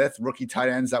 Irv Smith, rookie tight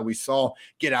ends that we saw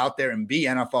get out there and be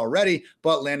NFL ready,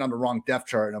 but land on the wrong depth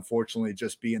chart and unfortunately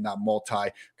just be in that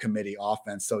multi-committee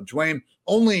offense. So Dwayne,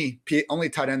 only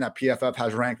tight end that PFF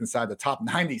has ranked inside the top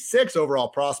 96 overall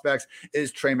prospects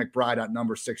is Trey McBride at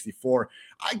number 64.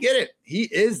 I get it. He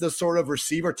is the sort of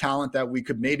receiver talent that we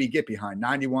could maybe get behind.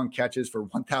 91 catches for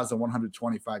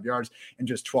 1,125 yards in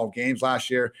just 12 games last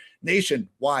year.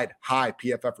 Nationwide high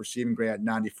PFF receiving grade at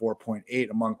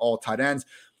 94.8 among all tight ends.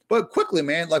 But quickly,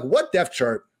 man, like what depth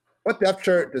chart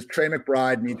does Trey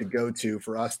McBride need to go to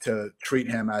for us to treat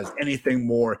him as anything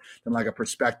more than like a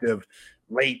prospective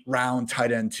late round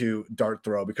tight end to dart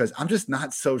throw? Because I'm just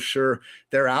not so sure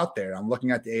they're out there. I'm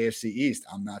looking at the AFC East.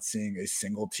 I'm not seeing a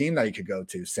single team that you could go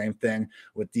to. Same thing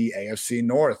with the AFC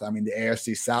North. I mean, the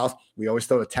AFC South, we always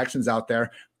throw the Texans out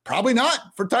there. Probably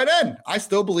not for tight end. I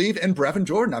still believe in Brevin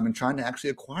Jordan. I've been trying to actually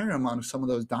acquire him on some of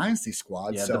those dynasty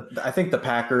squads. Yeah, so I think the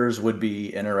Packers would be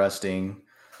interesting.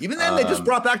 Even then, they just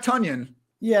brought back Tunyon.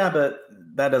 Yeah, but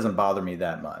that doesn't bother me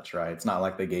that much, right? It's not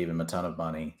like they gave him a ton of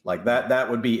money. Like that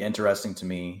would be interesting to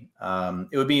me.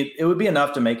 It would be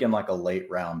enough to make him like a late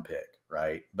round pick,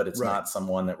 right? But it's not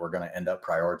someone that we're going to end up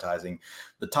prioritizing.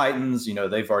 The Titans,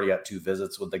 they've already got 2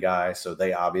 visits with the guy, so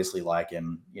they obviously like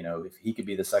him. If he could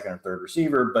be the second or third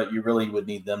receiver, but you really would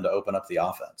need them to open up the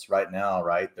offense right now,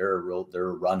 right? They're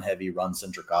a run heavy, run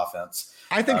centric offense.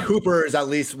 I think Hooper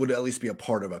would at least be a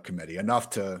part of a committee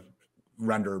enough to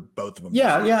render both of them.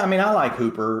 Yeah. I mean, I like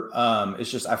Hooper.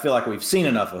 It's just I feel like we've seen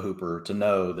enough of Hooper to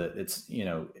know that it's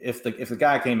if the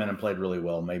guy came in and played really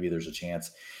well, maybe there's a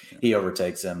chance he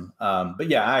overtakes him. But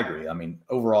yeah, I agree. I mean,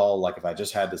 overall, like if I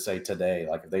just had to say today,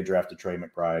 like if they drafted Trey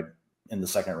McBride in the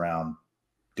second round,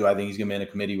 do I think he's going to be in a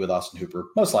committee with Austin Hooper?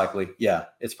 Most likely, yeah,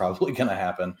 it's probably going to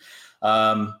happen.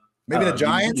 Maybe the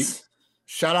Giants.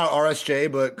 Shout out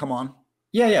RSJ, but come on.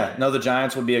 Yeah. No, the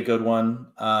Giants would be a good one.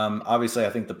 Obviously, I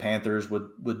think the Panthers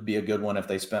would be a good one if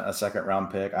they spent a second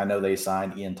round pick. I know they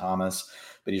signed Ian Thomas,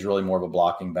 but he's really more of a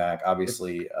blocking back.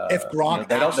 Obviously, if Gronk,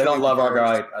 they don't love our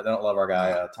guy. They don't love our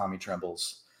guy, Tommy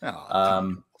Trembles.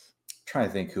 Trying to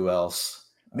think who else.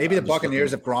 Maybe the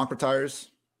Buccaneers if Gronk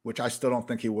retires, which I still don't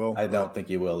think he will. I don't think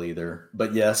he will either.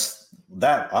 But yes,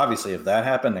 that obviously if that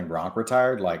happened and Gronk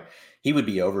retired, like he would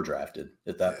be overdrafted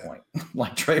at that point.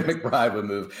 Like Trey McBride would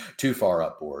move too far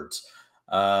up boards.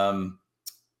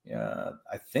 Yeah,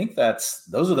 I think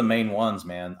those are the main ones,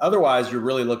 man. Otherwise, you're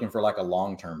really looking for like a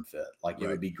long-term fit. Like it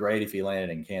would be great if he landed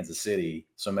in Kansas City.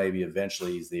 So maybe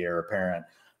eventually he's the heir apparent.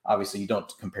 Obviously, you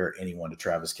don't compare anyone to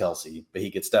Travis Kelce, but he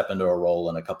could step into a role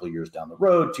in a couple of years down the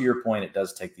road. To your point, it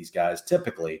does take these guys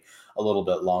typically a little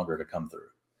bit longer to come through.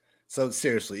 So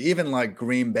seriously, even like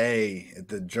Green Bay,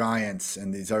 the Giants,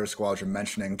 and these other squads you're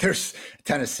mentioning, there's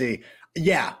Tennessee.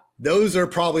 Yeah, those are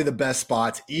probably the best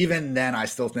spots. Even then, I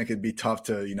still think it'd be tough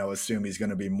to, assume he's going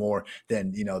to be more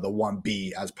than, the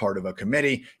 1B as part of a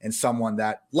committee and someone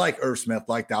that like Irv Smith,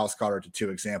 like Dallas Goedert, to 2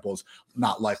 examples,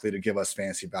 not likely to give us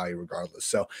fancy value regardless.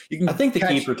 So you can. I think the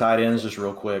key for tight ends, just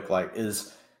real quick, and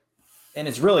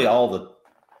it's really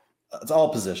it's all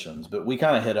positions, but we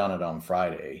kind of hit on it on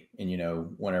Friday.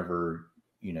 And, whenever,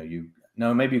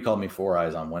 maybe you called me Four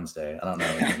Eyes on Wednesday. I don't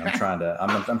know.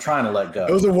 I'm trying to let go.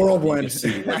 It was a whirlwind.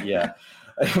 Yeah.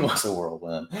 It was a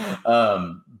whirlwind.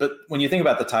 But when you think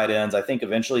about the tight ends, I think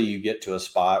eventually you get to a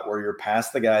spot where you're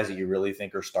past the guys that you really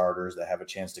think are starters that have a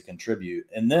chance to contribute.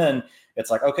 And then it's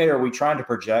like, okay, are we trying to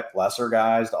project lesser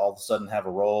guys to all of a sudden have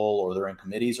a role, or they're in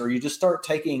committees, or you just start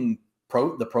taking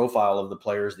the profile of the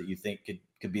players that you think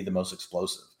could be the most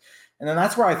explosive. And then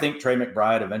that's where I think Trey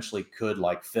McBride eventually could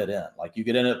like fit in. Like you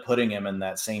could end up putting him in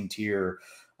that same tier,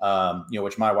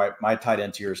 which my tight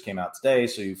end tiers came out today.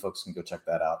 So you folks can go check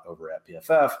that out over at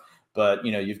PFF. But,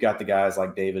 you've got the guys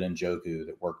like David Njoku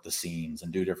that work the seams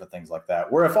and do different things like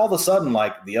that. Where if all of a sudden,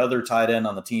 like the other tight end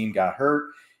on the team got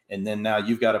hurt, and then now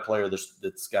you've got a player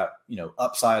that's got,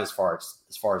 upside as far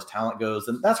as talent goes.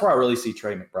 And that's where I really see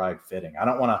Trey McBride fitting. I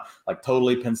don't want to like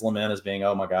totally pencil him in as being,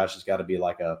 oh my gosh, it's got to be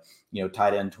like a,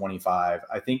 tight end 25.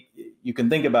 I think you can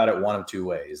think about it one of two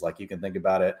ways. Like you can think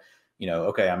about it,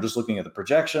 okay, I'm just looking at the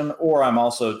projection, or I'm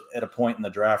also at a point in the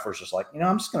draft where it's just like,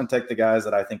 I'm just going to take the guys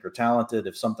that I think are talented.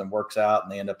 If something works out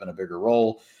and they end up in a bigger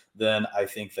role, then I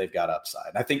think they've got upside.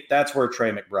 And I think that's where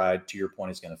Trey McBride, to your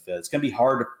point, is going to fit. It's going to be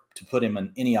hard to put him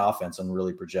in any offense and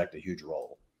really project a huge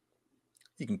role.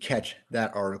 You can catch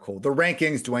that article, the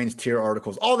rankings, Dwayne's tier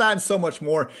articles, all that and so much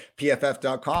more,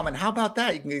 PFF.com. And how about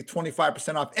that? You can get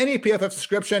 25% off any PFF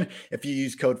subscription if you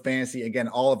use code FANTASY. Again,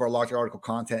 all of our locked article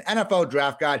content, NFL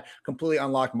draft guide, completely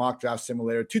unlocked mock draft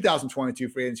simulator, 2022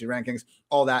 free agency rankings,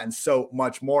 all that and so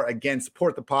much more. Again,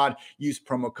 support the pod. Use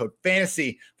promo code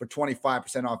FANTASY for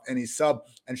 25% off any sub.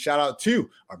 And shout out to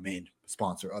our main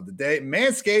sponsor of the day,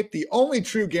 Manscaped. The only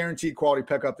true guaranteed quality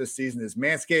pickup this season is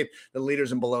Manscaped, the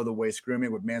leaders in below the waist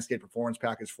grooming with Manscaped Performance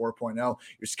Package 4.0. Your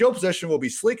skill position will be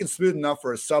sleek and smooth enough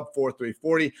for a sub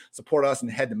 4.340. Support us and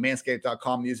head to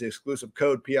manscaped.com and use the exclusive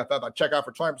code PFF at checkout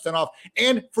for 20% off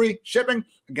and free shipping.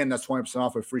 Again, that's 20%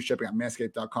 off with free shipping at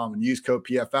manscaped.com and use code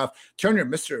PFF. Turn your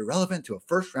Mr. Irrelevant to a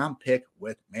first round pick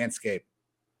with Manscaped.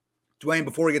 Dwayne,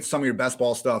 before we get to some of your best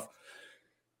ball stuff,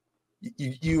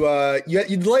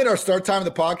 You delayed our start time of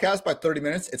the podcast by 30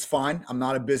 minutes. It's fine. I'm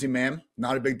not a busy man,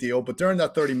 not a big deal. But during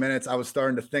that 30 minutes, I was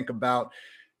starting to think about,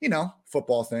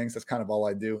 football things. That's kind of all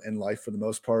I do in life for the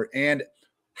most part. And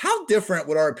how different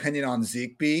would our opinion on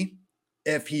Zeke be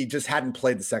if he just hadn't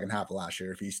played the second half of last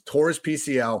year? If he's tore his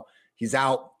PCL, he's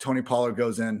out, Tony Pollard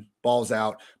goes in, ball's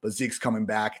out, but Zeke's coming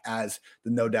back as the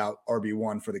no doubt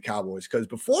RB1 for the Cowboys. Because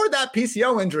before that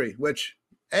PCL injury, which,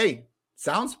 hey,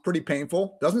 sounds pretty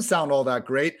painful. Doesn't sound all that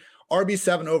great.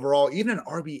 RB7 overall, even an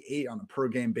RB8 on a per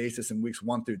game basis in weeks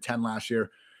 1 through 10 last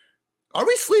year. Are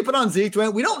we sleeping on Zeke,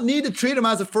 Dwayne? We don't need to treat him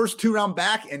as a first 2-round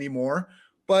back anymore.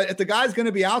 But if the guy's going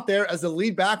to be out there as the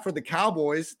lead back for the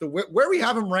Cowboys, where we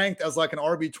have him ranked as like an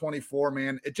RB24,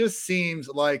 man, it just seems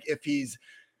like if he's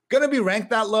going to be ranked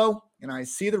that low, and I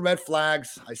see the red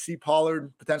flags, I see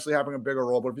Pollard potentially having a bigger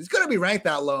role, but if he's going to be ranked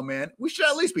that low, man, we should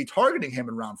at least be targeting him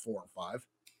in round 4 and 5.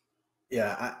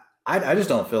 Yeah, I just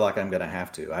don't feel like I'm going to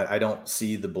have to. I don't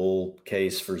see the bull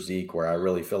case for Zeke where I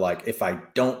really feel like if I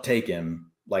don't take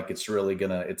him, like it's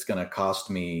going to cost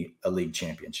me a league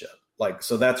championship. Like,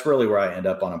 so that's really where I end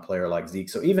up on a player like Zeke.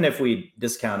 So even if we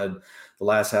discounted the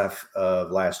last half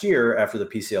of last year after the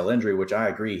PCL injury, which I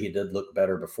agree, he did look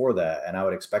better before that, and I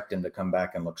would expect him to come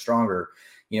back and look stronger.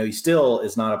 He still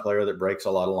is not a player that breaks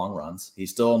a lot of long runs.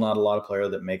 He's still not a lot of player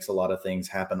that makes a lot of things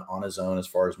happen on his own as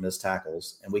far as missed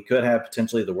tackles. And we could have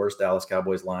potentially the worst Dallas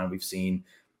Cowboys line we've seen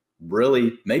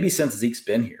really maybe since Zeke's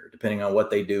been here, depending on what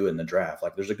they do in the draft.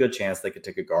 Like there's a good chance they could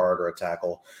take a guard or a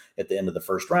tackle at the end of the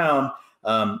first round.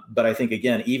 But I think,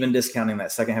 again, even discounting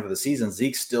that second half of the season,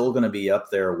 Zeke's still going to be up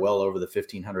there well over the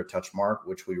 1,500 touch mark,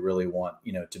 which we really want,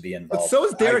 to be involved. But so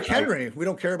is Derrick Henry. We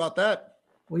don't care about that.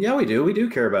 Well, yeah, we do. We do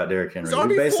care about Derrick Henry.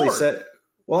 We basically said,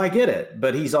 well, I get it,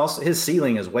 but he's also, his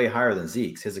ceiling is way higher than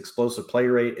Zeke's. His explosive play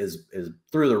rate is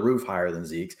through the roof higher than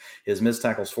Zeke's. His missed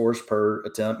tackles forced per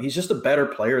attempt. He's just a better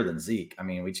player than Zeke. I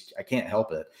mean, I can't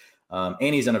help it.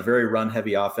 And he's in a very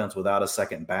run-heavy offense without a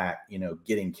second back,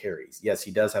 getting carries. Yes,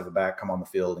 he does have a back come on the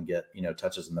field and get,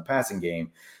 touches in the passing game.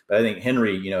 But I think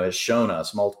Henry, has shown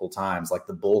us multiple times, like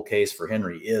the bull case for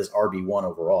Henry is RB1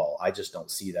 overall. I just don't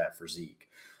see that for Zeke.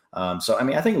 So, I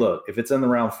mean, I think, look, if it's in the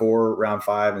round 4, round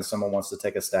 5, and someone wants to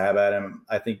take a stab at him,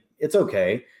 I think it's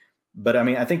okay. But I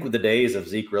mean, I think with the days of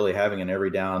Zeke really having an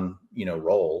every down,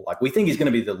 role, like we think he's going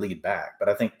to be the lead back, but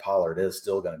I think Pollard is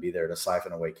still going to be there to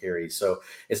siphon away carries. So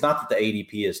it's not that the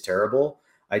ADP is terrible.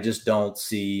 I just don't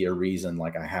see a reason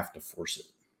like I have to force it.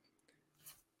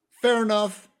 Fair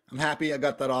enough. I'm happy I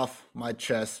got that off my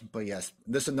chest. But yes,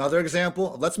 this is another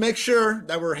example. Let's make sure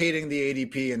that we're hating the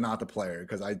ADP and not the player,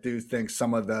 because I do think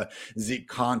some of the Zeke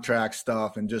contract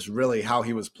stuff and just really how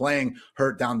he was playing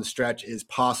hurt down the stretch is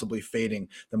possibly fading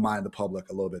the mind of the public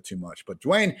a little bit too much. But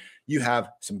Dwayne, you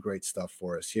have some great stuff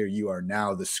for us here. You are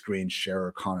now the screen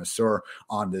sharer connoisseur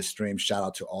on this stream. Shout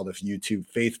out to all the YouTube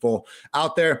faithful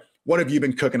out there. What have you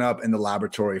been cooking up in the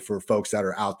laboratory for folks that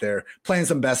are out there playing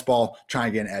some best ball,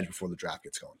 trying to get an edge before the draft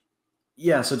gets going?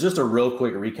 Yeah, so just a real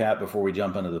quick recap before we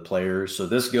jump into the players. So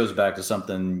this goes back to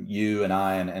something you and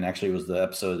I, and actually it was the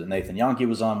episode that Nathan Yonke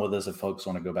was on with us, if folks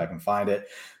want to go back and find it.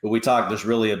 But we talked just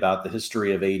really about the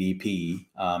history of ADP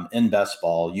in best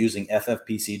ball using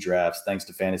FFPC drafts, thanks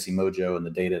to Fantasy Mojo and the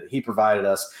data that he provided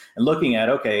us, and looking at,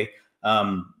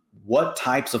 what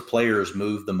types of players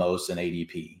move the most in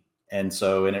ADP? And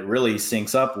it really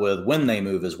syncs up with when they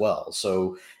move as well.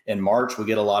 So in March, we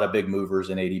get a lot of big movers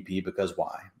in ADP because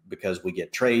why? Because we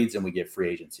get trades and we get free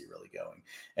agency really going.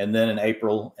 And then in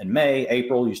April and May,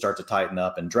 you start to tighten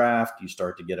up and draft. You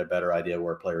start to get a better idea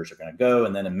where players are going to go.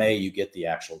 And then in May, you get the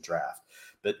actual draft.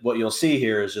 But what you'll see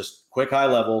here is just quick high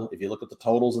level. If you look at the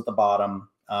totals at the bottom,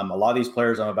 a lot of these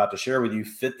players I'm about to share with you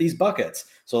fit these buckets.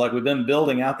 So like we've been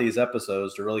building out these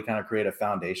episodes to really kind of create a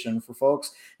foundation for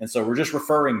folks. And so we're just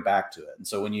referring back to it. And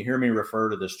so when you hear me refer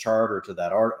to this chart or to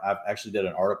that art, I've actually did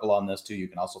an article on this too. You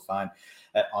can also find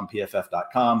on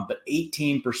pff.com, but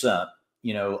 18%,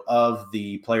 of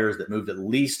the players that moved at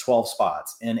least 12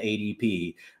 spots in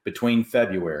ADP between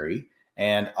February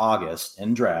and August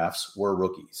in drafts were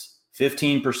rookies.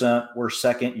 15% were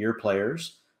second-year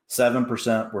players.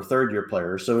 7% were third-year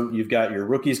players. So you've got your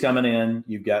rookies coming in.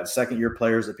 You've got second-year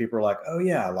players that people are like, oh,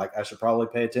 yeah, like I should probably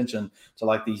pay attention to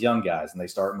like these young guys, and they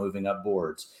start moving up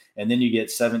boards. And then you get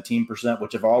 17%,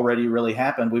 which have already really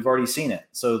happened. We've already seen it.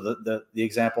 So the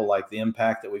example, like the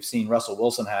impact that we've seen Russell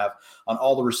Wilson have on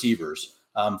all the receivers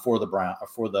for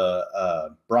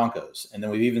the Broncos. And then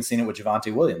we've even seen it with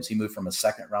Javonte Williams. He moved from a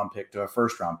second-round pick to a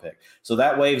first-round pick. So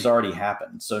that wave's already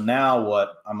happened. So now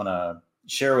what I'm going to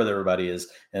share with everybody is,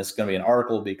 and it's going to be an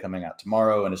article will be coming out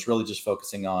tomorrow, and it's really just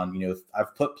focusing on,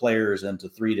 I've put players into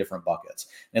 3 different buckets.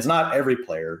 And it's not every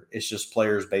player, it's just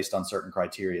players based on certain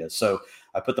criteria. So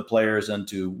I put the players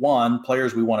into 1,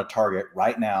 players we want to target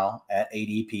right now at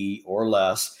ADP or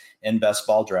less in best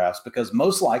ball drafts, because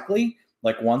most likely,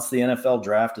 like once the NFL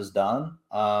draft is done,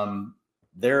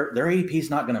 their ADP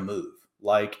is not going to move.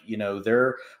 Their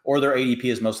ADP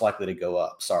is most likely to go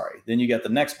up. Sorry. Then you get the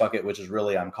next bucket, which is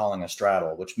really, I'm calling a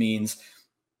straddle, which means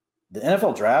the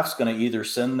NFL draft's going to either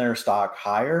send their stock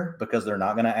higher because they're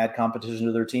not going to add competition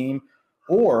to their team,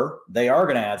 or they are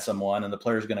going to add someone and the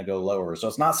player's going to go lower. So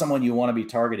it's not someone you want to be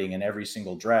targeting in every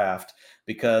single draft,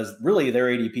 because really their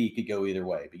ADP could go either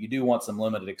way, but you do want some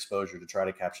limited exposure to try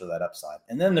to capture that upside.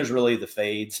 And then there's really the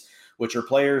fades, which are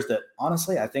players that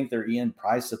honestly, I think they're Ian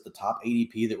priced at the top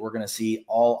ADP that we're going to see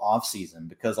all offseason,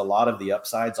 because a lot of the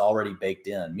upside's already baked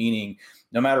in, meaning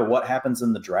no matter what happens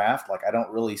in the draft, like I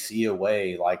don't really see a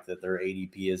way like that their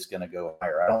ADP is going to go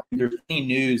higher. I don't think there's any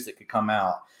news that could come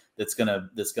out that's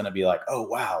gonna be like, oh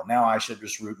wow, now I should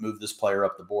just move this player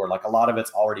up the board. Like a lot of it's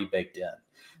already baked in.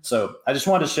 So I just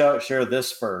wanted to share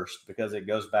this first because it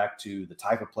goes back to the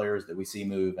type of players that we see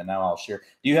move. And now I'll share.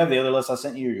 Do you have the other list I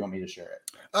sent you, or you want me to share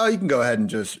it? You can go ahead and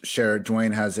just share it.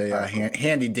 Dwayne has a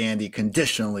handy dandy,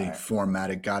 conditionally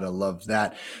formatted. Gotta love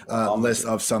that list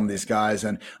of some of these guys.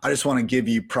 And I just want to give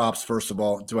you props, first of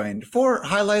all, Dwayne, for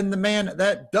highlighting the man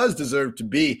that does deserve to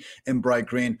be in bright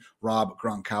green, Rob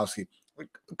Gronkowski.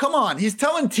 Come on, he's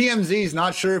telling TMZ he's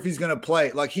not sure if he's going to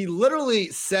play. Like, he literally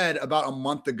said about a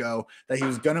month ago that he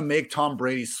was going to make Tom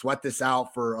Brady sweat this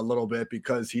out for a little bit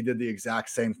because he did the exact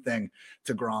same thing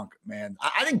to Gronk, man.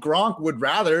 I think Gronk would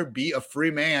rather be a free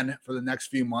man for the next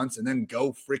few months and then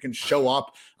go freaking show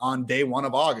up on day 1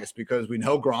 of August, because we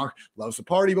know Gronk loves to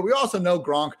party, but we also know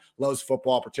Gronk loves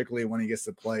football, particularly when he gets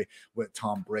to play with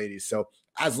Tom Brady. So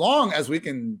as long as we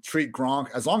can treat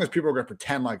Gronk, as long as people are going to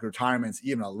pretend like retirement's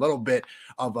even a little bit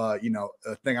of a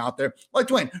thing out there. Like,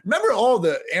 Dwayne, remember all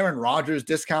the Aaron Rodgers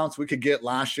discounts we could get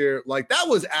last year? Like, that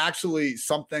was actually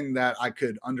something that I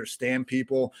could understand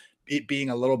people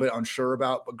being a little bit unsure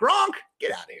about. But Gronk,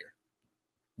 get out of here.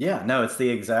 Yeah, no, it's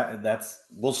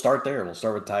we'll start there. We'll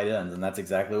start with tight ends, and that's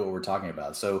exactly what we're talking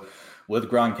about. So with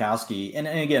Gronkowski, and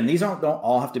again, these don't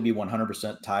all have to be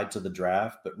 100% tied to the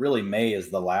draft, but really May is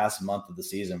the last month of the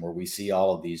season where we see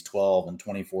all of these 12 and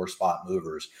 24 spot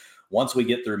movers. once we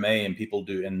get through May and people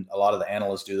do, and a lot of the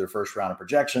analysts do their first round of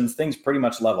projections, things pretty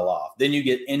much level off. Then you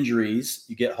get injuries,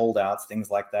 you get holdouts, things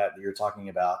like that you're talking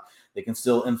about. They can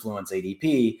still influence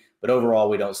ADP, but overall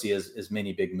we don't see as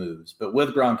many big moves. But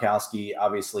with Gronkowski,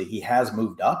 obviously he has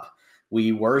moved up.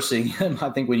 We were seeing him, I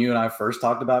think when you and I first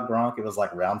talked about Gronk, it was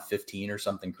like round 15 or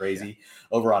something crazy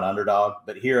over on Underdog.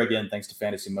 But here again, thanks to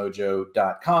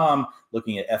fantasymojo.com,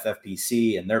 looking at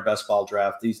FFPC and their best ball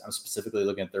draft. I'm specifically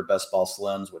looking at their best ball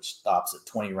slims, which stops at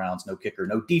 20 rounds, no kicker,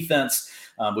 no defense,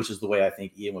 which is the way I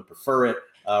think Ian would prefer it.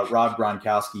 Rob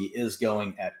Gronkowski is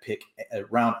going at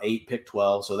round 8, pick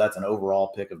 12. So that's an overall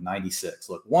pick of 96.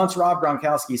 Look, once Rob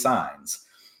Gronkowski signs,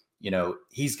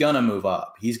 he's going to move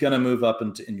up. He's going to move up.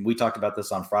 And we talked about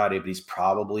this on Friday, but he's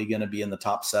probably going to be in the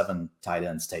top 7 tight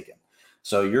ends taken.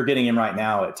 So you're getting him right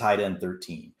now at tight end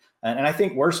 13. And I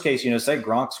think worst case, say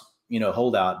Gronk's,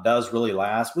 holdout does really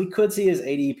last. We could see his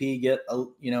ADP get,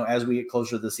 as we get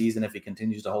closer to the season, if he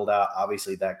continues to hold out,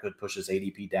 obviously that could push his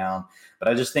ADP down. But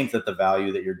I just think that the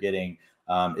value that you're getting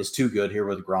is too good here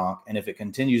with Gronk. And if it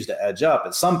continues to edge up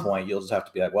at some point, you'll just have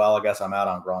to be like, well, I guess I'm out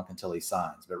on Gronk until he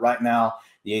signs. But right now,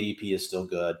 the ADP is still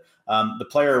good. The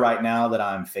player right now that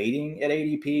I'm fading at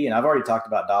ADP, and I've already talked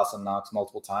about Dawson Knox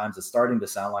multiple times. It's starting to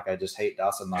sound like I just hate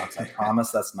Dawson Knox. I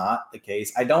promise that's not the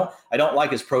case. I don't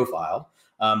like his profile,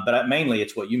 but mainly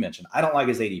it's what you mentioned. I don't like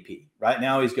his ADP. Right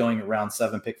now he's going around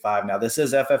 7, pick 5. Now this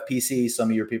is FFPC.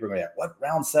 Some of your people are going to be like, what,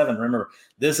 round 7? Remember,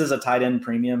 this is a tight end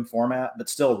premium format, but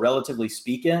still relatively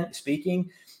speaking,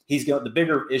 the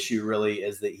bigger issue really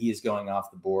is that he is going off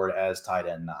the board as tight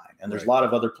end 9. And there's a lot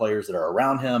of other players that are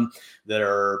around him that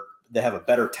have a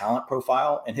better talent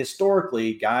profile. And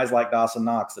historically, guys like Dawson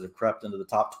Knox that have crept into the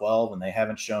top 12 and they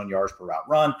haven't shown yards per route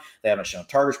run, they haven't shown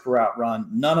targets per route run,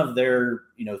 none of their,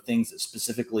 things that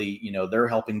specifically, they're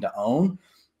helping to own.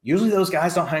 Usually those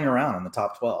guys don't hang around in the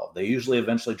top 12. They usually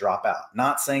eventually drop out.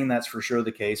 Not saying that's for sure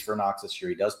the case for Knox this year.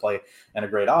 He does play in a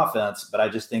great offense, but I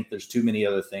just think there's too many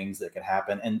other things that could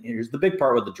happen. And here's the big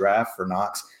part with the draft for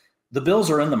Knox. The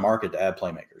Bills are in the market to add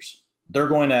playmakers. They're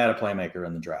going to add a playmaker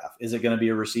in the draft. Is it going to be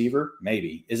a receiver?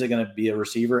 Maybe. Is it going to be a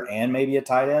receiver and maybe a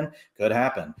tight end? Could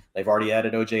happen. They've already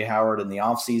added O.J. Howard in the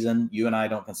offseason. You and I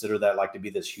don't consider that like to be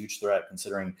this huge threat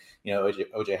considering,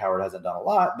 O.J. Howard hasn't done a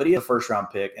lot, but he has a first-round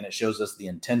pick, and it shows us the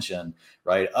intention,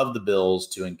 right, of the Bills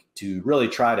to really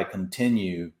try to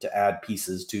continue to add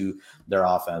pieces to their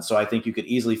offense. So I think you could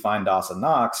easily find Dawson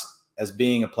Knox as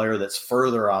being a player that's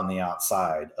further on the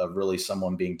outside of really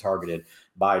someone being targeted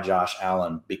by Josh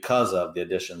Allen because of the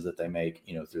additions that they make,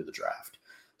 through the draft.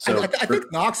 So I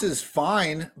think Knox is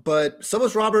fine, but so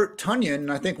was Robert Tonyan.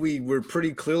 And I think we were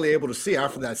pretty clearly able to see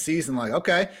after that season, like,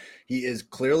 okay, he is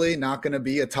clearly not going to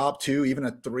be a top 2, even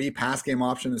a 3 pass game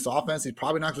option in this offense. He's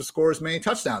probably not going to score as many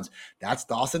touchdowns. That's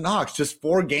Dawson Knox. Just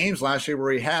 4 games last year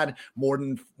where he had more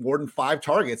than 5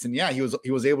 targets. And yeah, he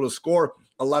was able to score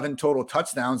 11 total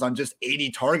touchdowns on just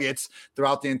 80 targets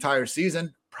throughout the entire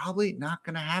season. Probably not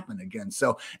going to happen again.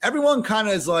 So everyone kind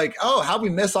of is like, oh, how we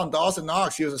miss on Dawson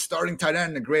Knox? He was a starting tight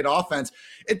end in a great offense.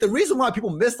 The reason why people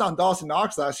missed on Dawson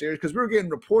Knox last year is because we were getting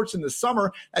reports in the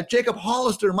summer that Jacob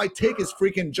Hollister might take his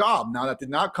freaking job. Now, that did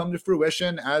not come to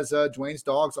fruition, as Dwayne's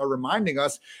dogs are reminding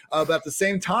us. But at the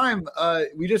same time,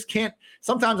 we just can't.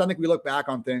 Sometimes I think we look back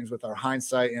on things with our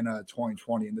hindsight in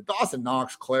 2020, and the Dawson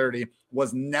Knox clarity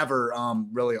was never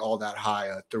really all that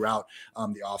high throughout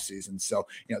the offseason. So,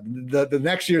 the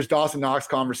next year's Dawson Knox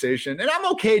conversation, and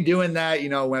I'm okay doing that,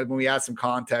 when we add some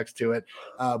context to it.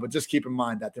 But just keep in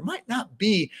mind that there might not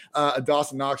be a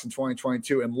Dawson Knox in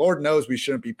 2022. And Lord knows we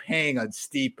shouldn't be paying a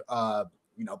steep,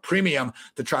 premium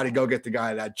to try to go get the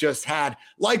guy that just had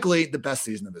likely the best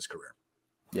season of his career.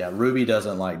 Yeah, Ruby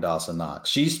doesn't like Dawson Knox.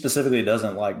 She specifically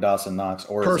doesn't like Dawson Knox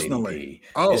or personally.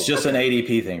 His ADP. It's just an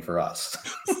ADP thing for us.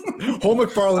 Whole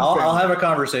McFarland. I'll have a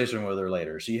conversation with her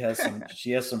later. She has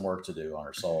some work to do on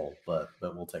her soul, but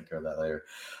we'll take care of that later.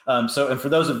 And for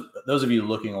those of you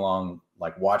looking along,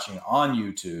 like watching on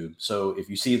YouTube, so if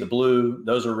you see the blue,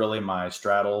 those are really my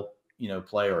straddle,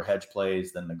 play or hedge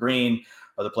plays. Then the green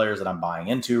are the players that I'm buying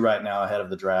into right now ahead of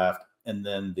the draft. And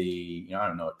then the, I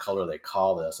don't know what color they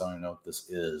call this. I don't even know what this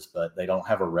is, but they don't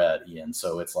have a red, Ian.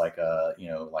 So it's like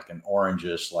like an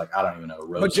orangish, like, I don't even know,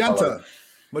 rose Magenta.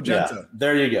 Yeah,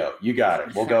 there you go. You got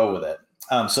it. We'll go with it.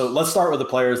 So let's start with the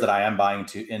players that I am buying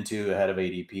into ahead of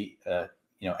ADP, at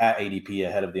ADP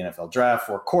ahead of the NFL draft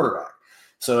for quarterback.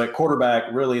 So at quarterback,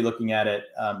 really looking at it,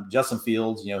 Justin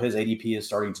Fields, his ADP is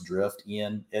starting to drift.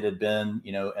 Ian, it had been,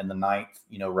 in the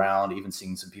 9th, round, even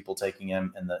seeing some people taking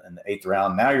him in the 8th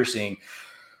round. Now you're seeing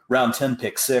round 10,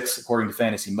 pick 6, according to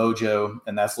Fantasy Mojo.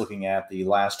 And that's looking at the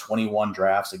last 21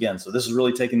 drafts again. So this is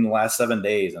really taking the last 7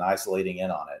 days and isolating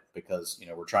in on it because,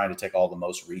 we're trying to take all the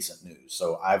most recent news.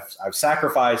 So I've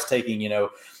sacrificed taking,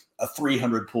 a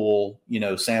 300 pool,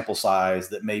 sample size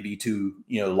that may be too,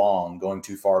 long, going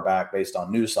too far back based on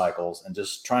news cycles, and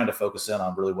just trying to focus in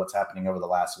on really what's happening over the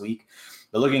last week.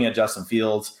 But looking at Justin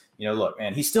Fields, look,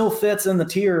 man, he still fits in the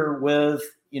tier with,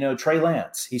 Trey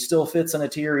Lance. He still fits in a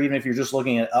tier, even if you're just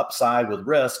looking at upside with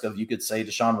risk of, you could say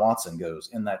Deshaun Watson goes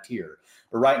in that tier.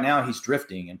 But right now he's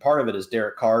drifting, and part of it is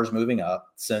Derek Carr's moving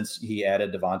up since he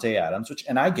added Devontae Adams,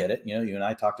 and I get it. You and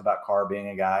I talked about Carr being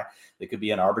a guy that could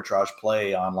be an arbitrage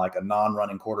play on like a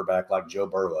non-running quarterback like Joe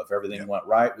Burrow. If everything went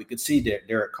right, we could see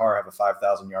Derek Carr have a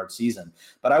 5,000-yard season.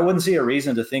 But I wouldn't see a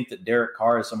reason to think that Derek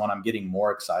Carr is someone I'm getting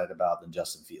more excited about than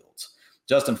Justin Fields.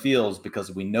 Justin Fields,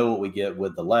 because we know what we get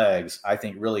with the legs, I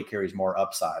think really carries more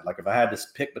upside. Like if I had to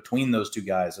pick between those two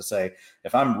guys to say,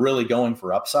 if I'm really going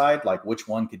for upside, like which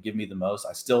one could give me the most,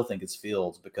 I still think it's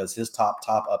Fields because his top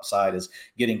upside is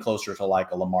getting closer to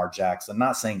like a Lamar Jackson. I'm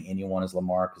not saying anyone is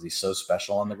Lamar because he's so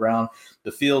special on the ground.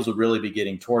 The Fields would really be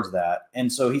getting towards that.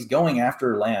 And so he's going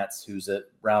after Lance, who's at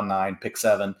round 9, pick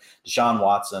 7, Deshaun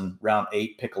Watson, round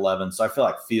 8, pick 11. So I feel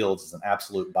like Fields is an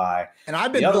absolute buy. And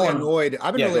I've been really annoyed.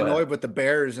 I've been really annoyed with the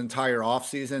Bears' entire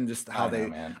offseason, just how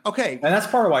man. Okay. And that's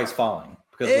part of why he's falling.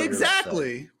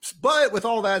 Exactly. But with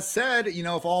all that said,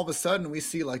 if all of a sudden we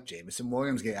see like Jameson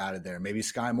Williams get added there, maybe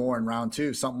Sky Moore in round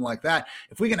 2, something like that.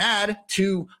 If we can add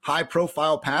 2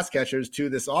 high-profile pass catchers to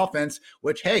this offense,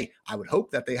 which, hey, I would hope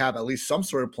that they have at least some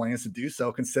sort of plans to do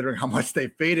so, considering how much they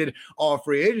faded all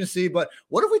free agency. But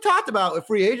what have we talked about with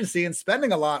free agency and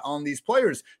spending a lot on these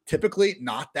players? Typically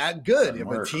not that good. If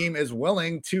a team is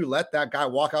willing to let that guy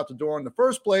walk out the door in the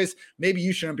first place, maybe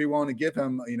you shouldn't be willing to give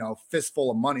him, a fistful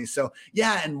of money. So,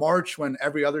 yeah, in March when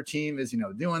every other team is,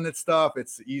 doing this stuff,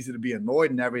 it's easy to be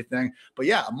annoyed and everything. But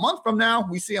yeah, a month from now,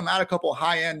 we see him add a couple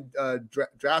high-end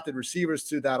drafted receivers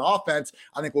to that offense.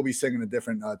 I think we'll be singing a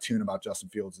different tune about Justin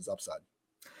Fields' upside.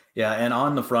 Yeah, and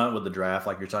on the front with the draft,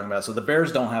 like you're talking about, so the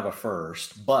Bears don't have a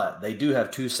first, but they do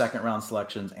have 2 second-round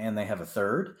selections, and they have a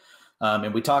third.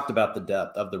 And we talked about the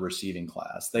depth of the receiving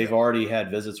class. They've already had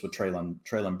visits with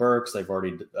Treylon Burks. They've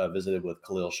already visited with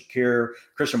Khalil Shakir.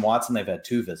 Christian Watson, they've had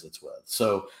 2 visits with.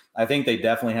 So I think they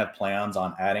definitely have plans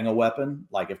on adding a weapon.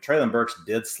 Like if Treylon Burks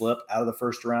did slip out of the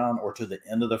first round or to the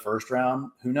end of the first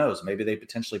round, who knows? Maybe they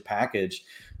potentially package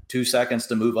 2 seconds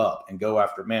to move up and go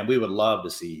after. Man, we would love to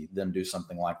see them do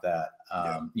something like that,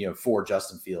 for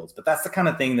Justin Fields. But that's the kind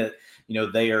of thing that,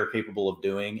 they are capable of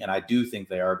doing. And I do think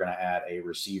they are going to add a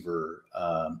receiver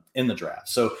in the draft.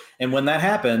 So, and when that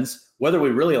happens, whether we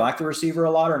really like the receiver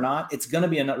a lot or not, it's going to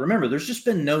be enough. Remember, there's just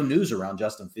been no news around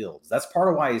Justin Fields. That's part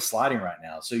of why he's sliding right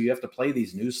now. So you have to play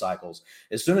these news cycles.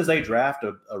 As soon as they draft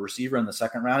a receiver in the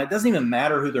second round, it doesn't even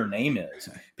matter who their name is.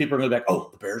 People are going to be like, oh,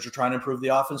 the Bears are trying to improve the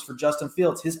offense for Justin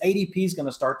Fields. His ADP is going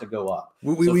to start to go up.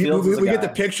 We get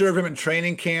the picture of him in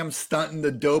training camp stunting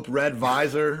the dope red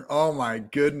visor. Oh my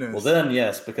goodness. Well, then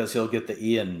yes, because he'll get the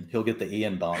Ian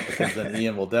bump, because then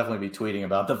Ian will definitely be tweeting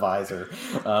about the visor.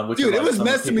 Dude, it was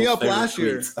messing me up last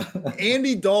year.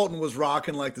 Andy Dalton was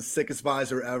rocking like the sickest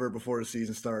visor ever before the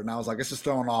season started, and I was like, this is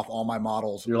throwing off all my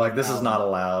models. You're like, this is not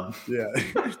allowed. Yeah.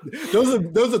 those are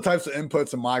the types of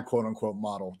inputs in my quote unquote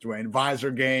model, Dwayne.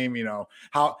 Visor game,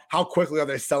 how quickly are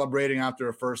they celebrating after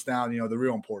a first down, the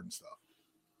real important stuff.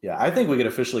 Yeah, I think we could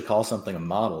officially call something a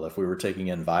model if we were taking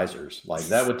in visors. Like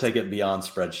that would take it beyond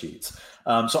spreadsheets.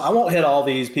 So I won't hit all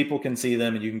these. People can see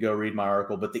them and you can go read my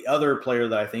article. But the other player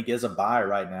that I think is a buy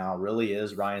right now really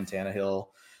is Ryan Tannehill.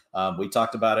 We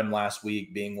talked about him last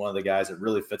week being one of the guys that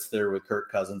really fits there with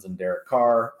Kirk Cousins and Derek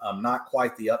Carr. Not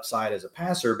quite the upside as a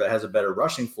passer, but has a better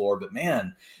rushing floor. But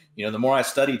man, the more I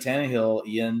study Tannehill,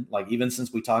 Ian, like even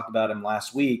since we talked about him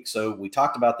last week, so we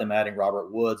talked about them adding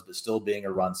Robert Woods, but still being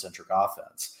a run-centric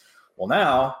offense. Well,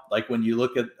 now, like when you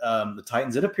look at the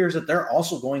Titans, it appears that they're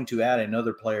also going to add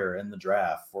another player in the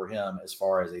draft for him as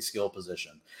far as a skill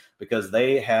position, because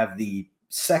they have the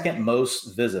second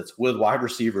most visits with wide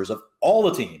receivers of all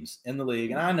the teams in the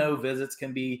league. And I know visits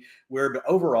can be weird, but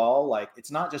overall, like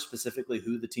it's not just specifically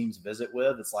who the teams visit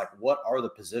with. It's like, what are the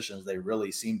positions they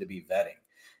really seem to be vetting?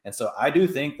 And so I do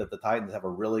think that the Titans have a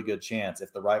really good chance,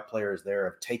 if the right player is there,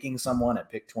 of taking someone at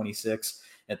pick 26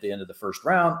 at the end of the first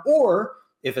round. Or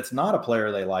if it's not a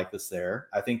player they like that's there,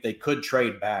 I think they could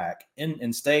trade back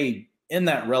and stay in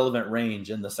that relevant range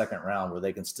in the second round where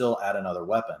they can still add another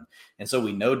weapon. And so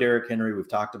we know Derrick Henry, we've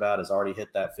talked about, has already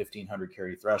hit that 1,500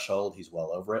 carry threshold. He's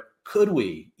well over it. Could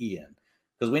we, Ian,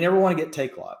 because we never want to get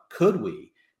take lot, could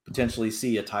we potentially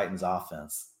see a Titans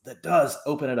offense that does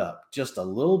open it up just a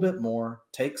little bit more,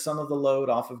 take some of the load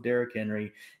off of Derrick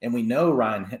Henry. And we know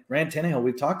Ryan Tannehill,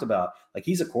 we've talked about, like,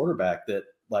 he's a quarterback that,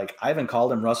 like, I even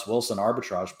called him Russ Wilson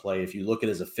arbitrage play if you look at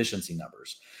his efficiency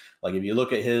numbers. Like, if you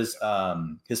look at his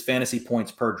fantasy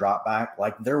points per drop back,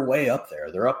 like, they're way up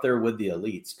there. They're up there with the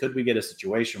elites. Could we get a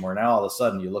situation where now all of a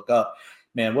sudden you look up,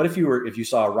 man, what if you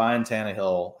saw Ryan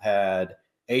Tannehill had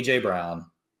AJ Brown?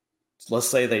 Let's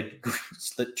say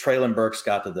Treylon Burks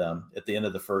got to them at the end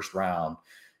of the first round,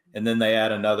 and then they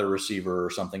add another receiver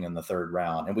or something in the third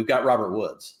round, and we've got Robert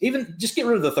Woods. Even just get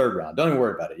rid of the third round. Don't even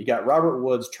worry about it. You got Robert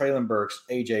Woods, Treylon Burks,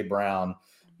 AJ Brown.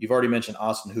 You've already mentioned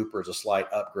Austin Hooper as a slight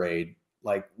upgrade.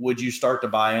 Like, would you start to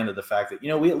buy into the fact that,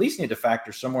 we at least need to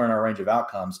factor somewhere in our range of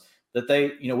outcomes that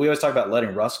we always talk about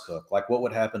letting Russ cook. Like, what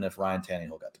would happen if Ryan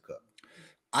Tannehill got to cook?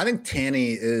 I think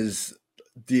Tanny is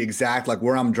the exact, like,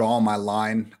 where I'm drawing my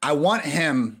line. I want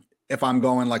him if I'm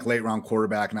going like late round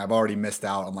quarterback, and I've already missed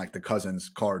out on like the Cousins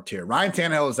card tier. Ryan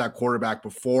Tannehill is that quarterback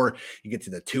before you get to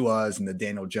the Tuas and the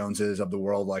Daniel Joneses of the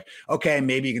world. Like, okay,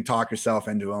 maybe you can talk yourself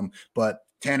into him, but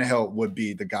Tannehill would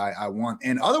be the guy I want.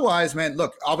 And otherwise, man,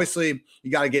 look, obviously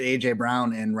you got to get AJ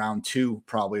Brown in round 2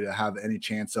 probably to have any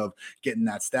chance of getting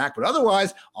that stack. But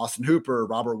otherwise, Austin Hooper,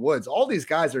 Robert Woods, all these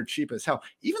guys are cheap as hell.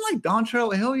 Even like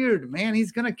Dontrell Hilliard, man,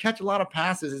 he's going to catch a lot of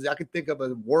passes. I could think of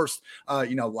a worse,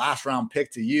 last round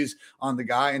pick to use on the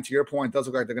guy. And to your point, it does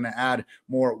look like they're going to add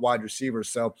more wide receivers.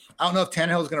 So I don't know if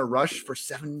Tannehill is going to rush for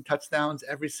 7 touchdowns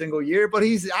every single year, but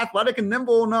he's athletic and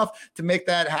nimble enough to make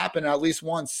that happen at least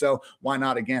once. So why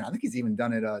not again? I think he's even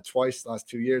done it twice the last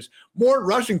 2 years. More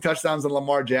rushing touchdowns than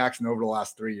Lamar Jackson over the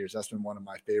last 3 years. That's been one of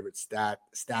my favorite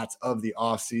stats of the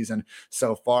offseason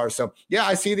so far. So yeah,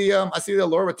 I see the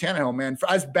allure with Tannehill, man.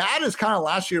 For as bad as kind of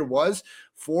last year was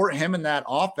for him in that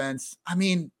offense, I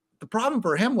mean, the problem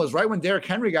for him was right when Derrick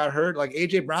Henry got hurt, like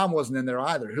AJ Brown wasn't in there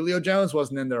either. Julio Jones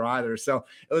wasn't in there either. So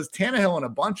it was Tannehill and a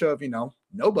bunch of,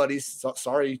 nobody's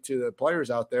sorry to the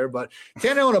players out there, but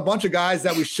Tannehill and a bunch of guys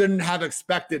that we shouldn't have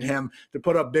expected him to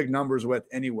put up big numbers with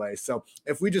anyway. So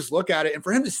if we just look at it, and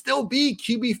for him to still be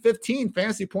QB 15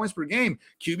 fantasy points per game,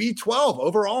 QB 12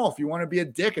 overall, if you want to be a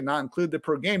dick and not include the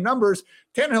per game numbers,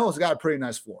 Tannehill has got a pretty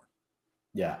nice floor.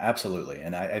 Yeah, absolutely.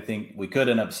 And I think we could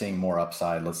end up seeing more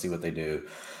upside. Let's see what they do.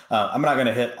 I'm not going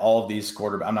to hit all of these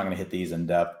quarterbacks. I'm not going to hit these in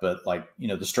depth, but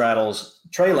the straddles,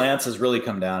 Trey Lance has really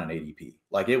come down in ADP.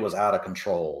 Like, it was out of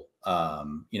control, a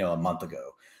month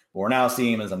ago. We're now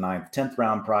seeing him as a 9th, 10th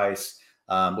round price,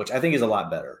 which I think is a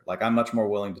lot better. Like, I'm much more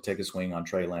willing to take a swing on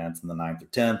Trey Lance in the 9th or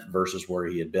 10th versus where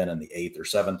he had been in the 8th or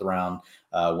 7th round,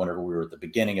 whenever we were at the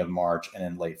beginning of March and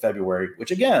in late February,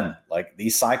 which again, like,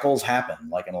 these cycles happen,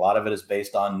 like, and a lot of it is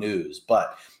based on news,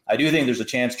 but I do think there's a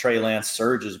chance Trey Lance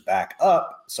surges back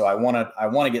up. So I want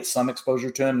to get some exposure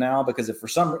to him now, because if for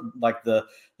some, like the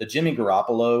Jimmy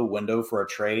Garoppolo window for a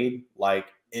trade, like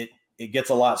it gets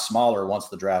a lot smaller once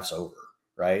the draft's over.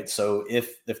 Right. So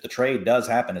if the trade does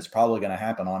happen, it's probably going to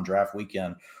happen on draft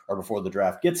weekend or before the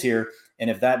draft gets here.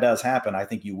 And if that does happen, I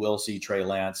think you will see Trey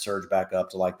Lance surge back up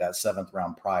to like that 7th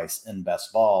round price in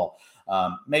best ball.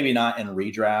 Maybe not in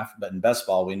redraft, but in best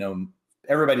ball, we know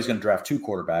everybody's going to draft 2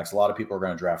 quarterbacks. A lot of people are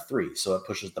going to draft 3. So it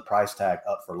pushes the price tag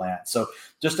up for Lance. So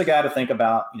just a guy to think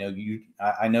about.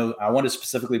 I know I wanted to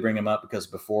specifically bring him up because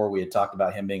before we had talked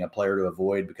about him being a player to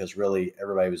avoid, because really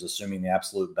everybody was assuming the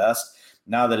absolute best.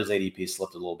 Now that his ADP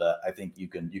slipped a little bit, I think you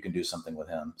can do something with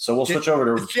him. So we'll switch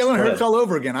over to Jalen Hurts all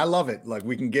over again. I love it. Like,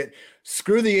 we can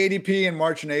screw the ADP in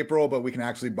March and April, but we can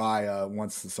actually buy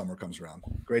once the summer comes around.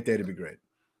 Great day to be great.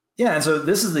 Yeah, and so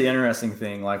this is the interesting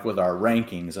thing, like with our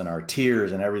rankings and our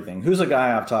tiers and everything. Who's a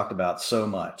guy I've talked about so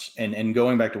much? And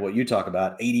going back to what you talk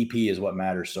about, ADP is what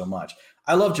matters so much.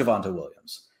 I love Javonte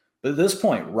Williams. But at this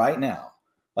point right now,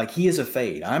 like, he is a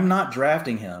fade. I'm not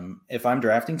drafting him if I'm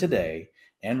drafting today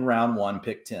and round 1,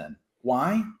 pick 10.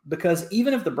 Why? Because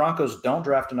even if the Broncos don't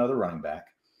draft another running back,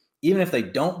 even if they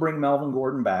don't bring Melvin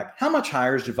Gordon back, how much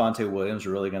higher is Javonte Williams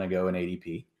really going to go in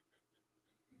ADP?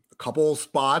 A couple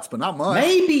spots, but not much.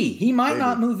 Maybe. He might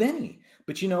not move any.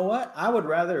 But you know what? I would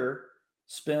rather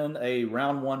spend a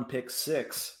round 1, pick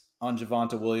 6 on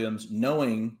Javonte Williams,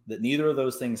 knowing that neither of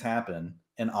those things happen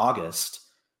in August,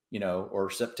 or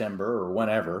September or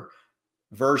whenever,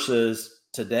 versus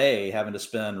today having to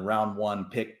spend round 1,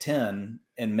 pick 10,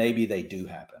 and maybe they do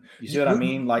happen. You see what I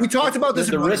mean? Like, we talked about this.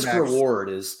 The risk reward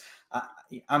is,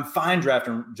 I'm fine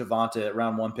drafting Javonte at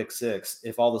round 1, pick 6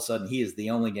 if all of a sudden he is the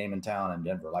only game in town in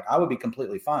Denver. Like, I would be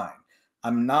completely fine.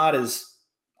 I'm not as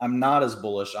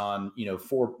bullish on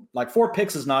 4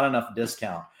 picks is not enough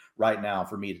discount right now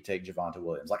for me to take Javonte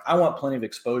Williams. Like, I want plenty of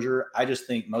exposure. I just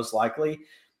think most likely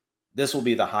this will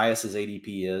be the highest his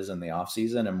ADP is in the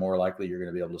offseason, and more likely you're going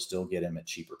to be able to still get him at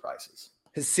cheaper prices.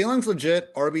 His ceiling's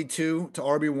legit, RB2 to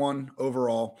RB1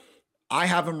 overall. I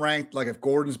have him ranked like if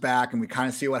Gordon's back and we kind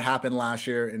of see what happened last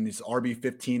year in these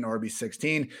RB15,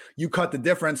 RB16, you cut the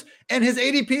difference. And his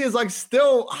ADP is like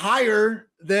still higher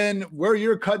than where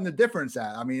you're cutting the difference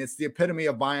at. I mean, it's the epitome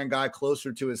of buying a guy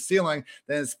closer to his ceiling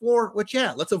than his floor, which,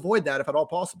 yeah, let's avoid that if at all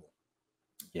possible.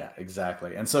 Yeah,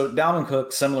 exactly. And so Dalvin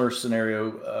Cook, similar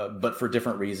scenario, but for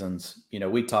different reasons.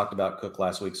 We talked about Cook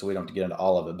last week, so we don't have to get into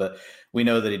all of it, but we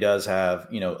know that he does have,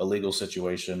 a legal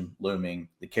situation looming.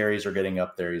 The carries are getting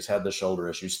up there. He's had the shoulder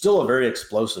issues. Still a very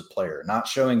explosive player, not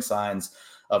showing signs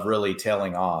of really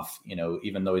tailing off,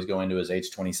 even though he's going into his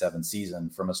age 27 season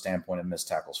from a standpoint of missed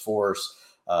tackles force,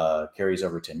 carries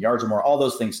over 10 yards or more. All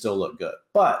those things still look good.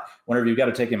 But whenever you've got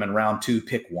to take him in round 2,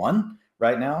 pick 1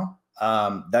 right now,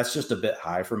 that's just a bit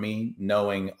high for me,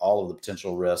 knowing all of the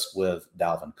potential risk with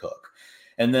Dalvin Cook.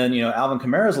 And then, Alvin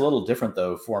Kamara is a little different,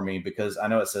 though, for me, because I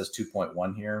know it says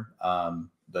 2.1 here.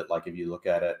 But like if you look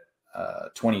at it,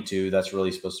 22, that's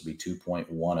really supposed to be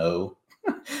 2.10.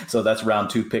 So that's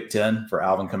round 2, pick 10 for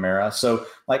Alvin Kamara. So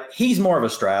like he's more of a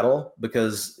straddle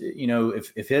because,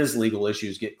 if his legal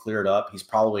issues get cleared up, he's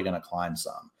probably going to climb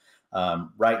some.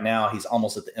 Right now, he's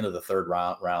almost at the end of the third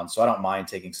round, so I don't mind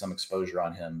taking some exposure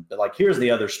on him. But like, here's the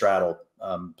other straddle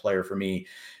player for me,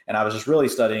 and I was just really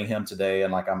studying him today,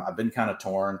 and like I've been kind of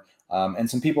torn. And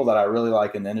some people that I really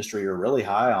like in the industry are really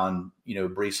high on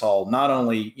Breece Hall, not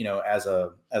only as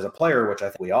a player, which I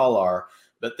think we all are,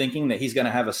 but thinking that he's going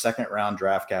to have a second round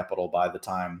draft capital by the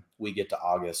time we get to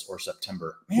August or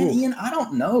September. Man, Ooh. Ian, I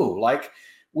don't know, like.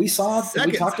 We talked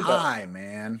about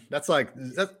man. That's like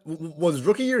was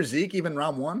rookie year Zeke even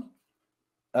round 1?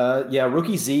 Yeah,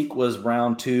 rookie Zeke was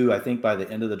round 2. I think by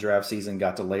the end of the draft season,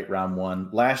 got to late round 1.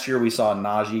 Last year we saw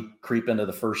Najee creep into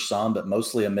the first some, but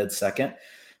mostly a mid-second.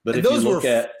 But and if those you look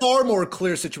at far more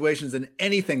clear situations than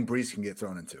anything Breece can get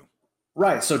thrown into.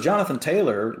 Right. So Jonathan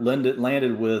Taylor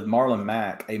landed with Marlon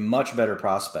Mack, a much better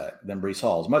prospect than Breece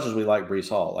Hall. As much as we like Breece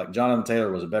Hall, like Jonathan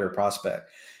Taylor was a better prospect.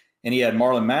 And he had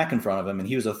Marlon Mack in front of him, and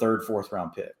he was a 3rd, 4th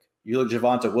round pick. You look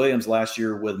Javonte Williams last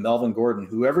year with Melvin Gordon,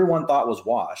 who everyone thought was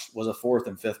washed, was a 4th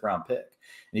and 5th round pick.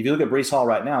 And if you look at Breece Hall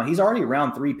right now, he's already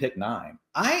round 3, pick 9.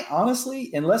 I honestly,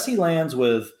 unless he lands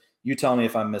with, you tell me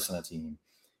if I'm missing a team.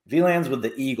 If he lands with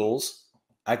the Eagles,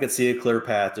 I could see a clear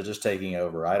path to just taking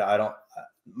over. I don't.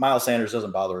 Miles Sanders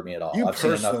doesn't bother me at all. You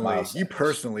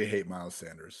personally hate Miles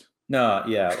Sanders. No,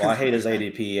 yeah. Well, I hate his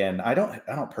ADP, and I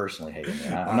don't personally hate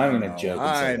him. I'm not even going to joke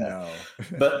and say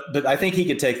that. But I think he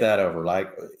could take that over. Like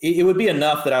it would be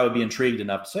enough that I would be intrigued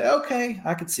enough to say, okay,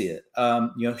 I could see it.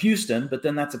 Houston, but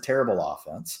then that's a terrible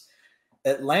offense.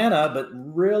 Atlanta, but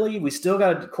really, we still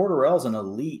got Cordarrelle's an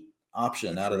elite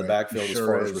option out of the backfield as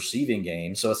far as receiving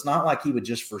game. So it's not like he would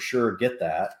just for sure get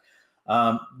that.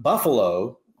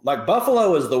 Buffalo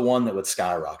is the one that would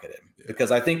skyrocket him.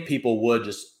 Because I think people would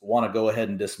just want to go ahead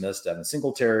and dismiss Devin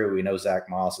Singletary. We know Zach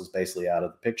Moss is basically out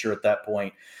of the picture at that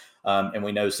point. And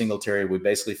we know Singletary, we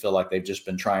basically feel like they've just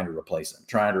been trying to replace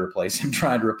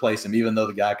him, even though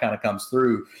the guy kind of comes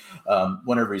through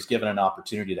whenever he's given an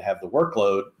opportunity to have the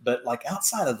workload. But like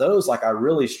outside of those, like I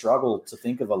really struggle to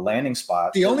think of a landing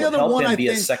spot. The only other one I think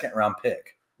a 2nd round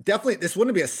pick. Definitely, this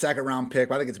wouldn't be a 2nd round pick,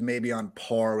 but I think it's maybe on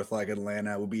par with like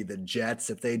Atlanta would be the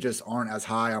Jets if they just aren't as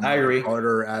high on Michael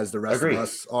Carter as the rest of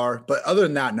us are. But other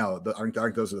than that, no, I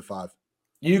think those are the 5.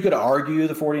 You could argue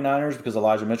the 49ers because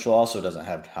Elijah Mitchell also doesn't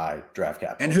have high draft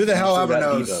capital. And who the hell ever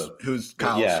knows who's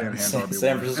Kyle Shanahan?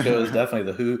 San Francisco is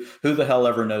definitely the who the hell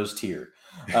ever knows tier.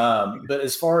 But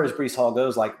as far as Breece Hall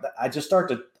goes, like I just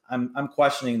I'm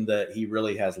questioning that he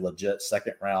really has legit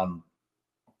 2nd round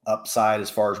upside as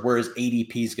far as where his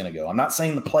ADP is going to go. I'm not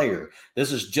saying the player.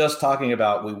 This is just talking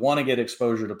about we want to get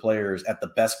exposure to players at the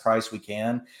best price we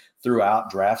can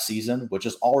throughout draft season, which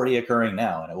is already occurring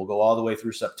now, and it will go all the way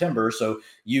through September. So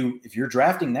if you're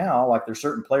drafting now, like there's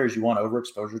certain players you want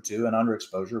overexposure to and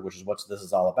underexposure, which is what this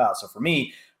is all about. So for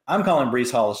me, I'm calling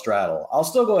Breece Hall a straddle. I'll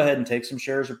still go ahead and take some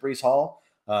shares of Breece Hall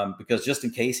because just in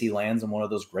case he lands in one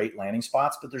of those great landing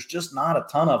spots, but there's just not a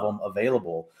ton of them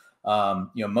available.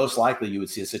 Most likely you would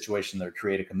see a situation that would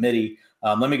create a committee.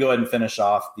 Let me go ahead and finish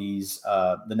off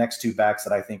the next 2 backs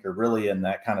that I think are really in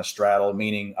that kind of straddle,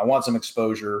 meaning I want some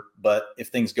exposure, but if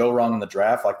things go wrong in the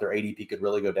draft, like their ADP could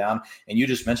really go down. And you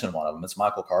just mentioned one of them. It's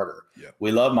Michael Carter. Yeah.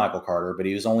 We love Michael Carter, but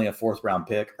he was only a 4th round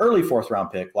pick, early 4th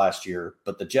round pick last year,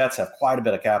 but the Jets have quite a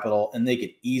bit of capital and they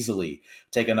could easily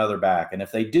take another back. And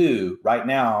if they do, right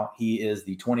now, he is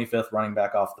the 25th running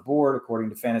back off the board, according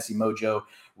to Fantasy Mojo,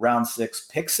 round 6,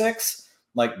 pick 6.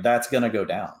 like that's going to go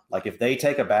down. Like if they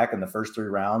take a back in the first 3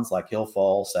 rounds, like he'll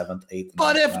fall 7th, 8th.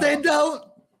 But if they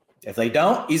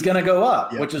don't, he's going to go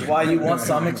up, Yep. which is why you want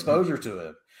some exposure to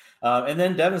him. And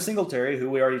then Devin Singletary, who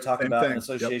we already talked about in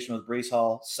association with Breece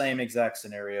Hall, same exact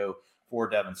scenario for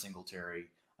Devin Singletary.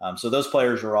 So those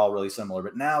players are all really similar.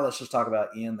 But now let's just talk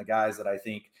about, Ian, the guys that I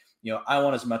think, I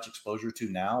want as much exposure to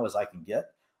now as I can get.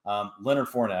 Leonard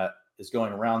Fournette is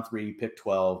going round 3, pick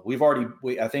 12.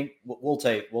 I think we'll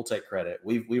take credit.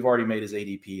 We've already made his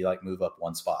ADP like move up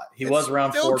 1 spot. He was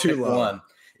round 4, pick 1.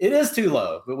 It is too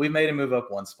low, but we made him move up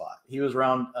 1 spot. He was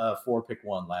round 4, pick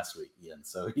 1 last week, Ian.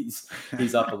 So he's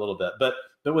up a little bit. But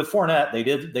with Fournette, they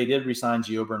did re-sign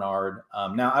Gio Bernard.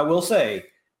 Now I will say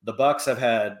the Bucs have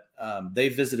had they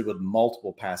visited with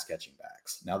multiple pass catching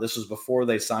backs. Now this was before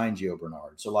they signed Gio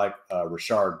Bernard. So like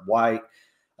Rashad White,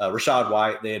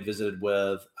 they had visited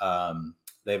with.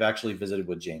 They've actually visited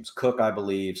with James Cook, I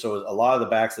believe. So a lot of the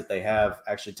backs that they have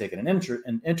actually taken an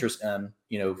interest in,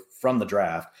 from the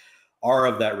draft, are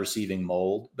of that receiving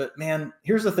mold. But man,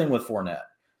 here's the thing with Fournette.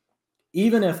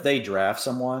 Even if they draft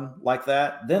someone like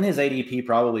that, then his ADP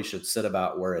probably should sit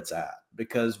about where it's at,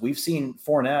 because we've seen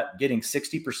Fournette getting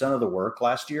 60% of the work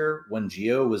last year when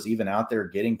Gio was even out there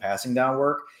getting passing down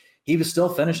work. He was still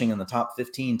finishing in the top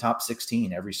 15, top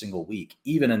 16 every single week.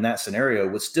 Even in that scenario,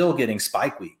 was still getting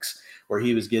spike weeks where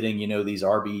he was getting, these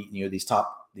RB,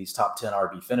 these top 10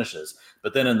 RB finishes.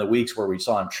 But then in the weeks where we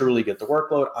saw him truly get the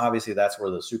workload, obviously that's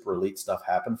where the super elite stuff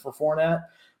happened for Fournette.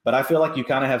 But I feel like you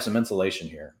kind of have some insulation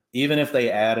here, even if they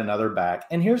add another back.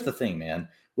 And here's the thing, man,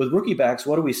 with rookie backs,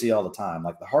 what do we see all the time?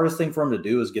 Like the hardest thing for them to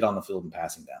do is get on the field and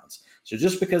passing downs. So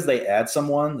just because they add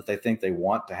someone that they think they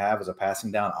want to have as a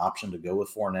passing down option to go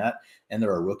with Fournette and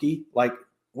they're a rookie, like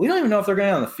we don't even know if they're going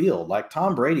to be on the field. Like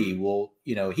Tom Brady will,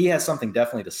 he has something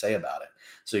definitely to say about it.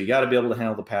 So you got to be able to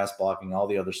handle the pass blocking, all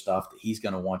the other stuff that he's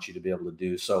going to want you to be able to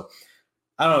do. So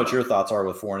I don't know what your thoughts are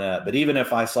with Fournette, but even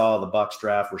if I saw the Bucs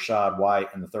draft Rashad White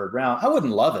in the 3rd round, I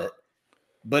wouldn't love it,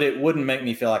 but it wouldn't make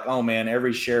me feel like, oh man,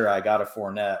 every share I got of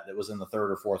Fournette that was in the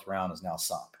 3rd or 4th round is now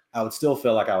sunk. I would still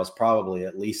feel like I was probably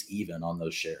at least even on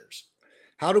those shares.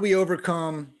 How do we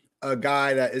overcome a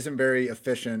guy that isn't very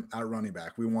efficient at running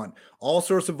back? We want all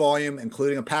sorts of volume,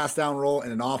 including a pass down role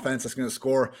and an offense that's going to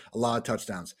score a lot of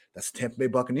touchdowns. That's the Tampa Bay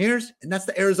Buccaneers, and that's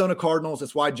the Arizona Cardinals.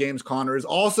 That's why James Conner is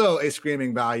also a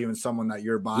screaming value and someone that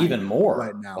you're buying even more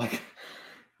right now.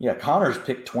 Conner's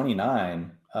pick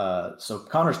 29. So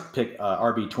Conner's pick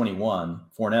RB 21,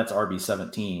 Fournette's RB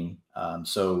 17.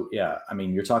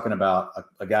 You're talking about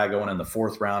a guy going in the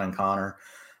 4th round in Conner.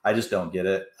 I just don't get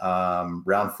it.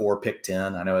 Round 4, pick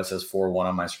 10. I know it says 4-1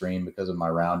 on my screen because of my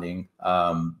rounding.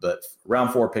 But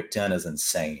round 4, pick 10 is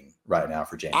insane right now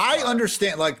for James. I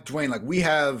understand, like Dwayne, like we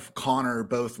have Conner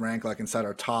both ranked like inside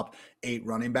our top 8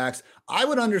 running backs. I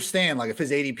would understand like if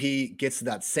his ADP gets to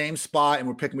that same spot and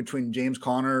we're picking between James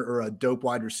Conner or a dope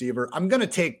wide receiver, I'm going to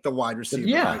take the wide receiver.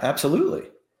 Yeah, absolutely.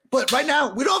 But right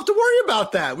now, we don't have to worry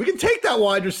about that. We can take that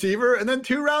wide receiver and then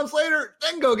 2 rounds later,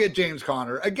 then go get James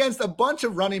Conner against a bunch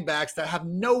of running backs that have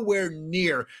nowhere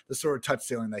near the sort of touch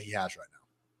ceiling that he has right now.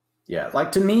 Yeah,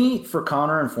 like to me, for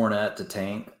Conner and Fournette to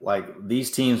tank, like these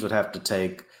teams would have to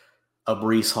take a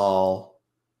Breece Hall.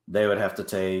 They would have to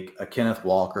take a Kenneth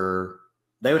Walker.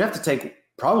 They would have to take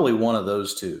probably one of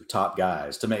those 2 top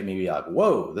guys to make me be like,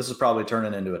 whoa, this is probably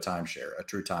turning into a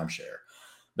true timeshare.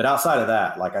 But outside of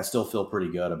that, like I still feel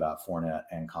pretty good about Fournette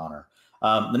and Conner.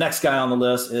 The next guy on the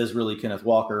list is really Kenneth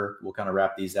Walker. We'll kind of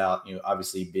wrap these out.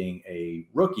 Obviously being a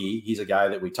rookie, he's a guy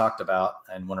that we talked about.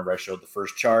 And whenever I showed the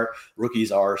first chart,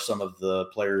 rookies are some of the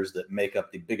players that make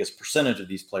up the biggest percentage of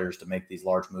these players to make these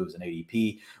large moves in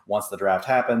ADP once the draft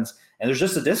happens. And there's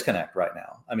just a disconnect right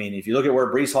now. I mean, if you look at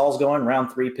where Breece Hall's going,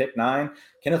 round 3, pick 9,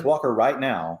 Kenneth Walker right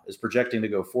now is projecting to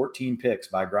go 14 picks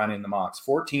by grinding the mocks,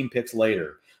 14 picks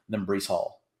later than Breece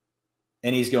Hall.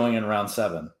 And he's going in round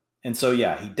 7. And so,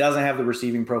 yeah, he doesn't have the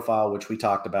receiving profile, which we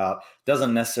talked about.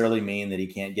 Doesn't necessarily mean that he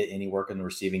can't get any work in the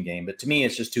receiving game. But to me,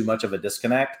 it's just too much of a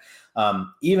disconnect.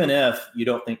 Even if you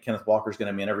don't think Kenneth Walker is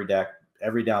going to be an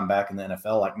every down back in the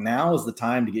NFL, like now is the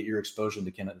time to get your exposure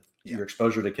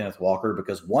to Kenneth Walker,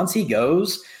 because once he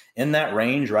goes in that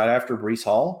range right after Breece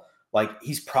Hall, like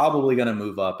he's probably going to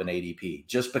move up in ADP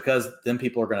just because then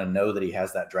people are going to know that he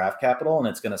has that draft capital and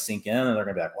it's going to sink in and they're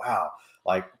going to be like, wow,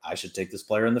 like I should take this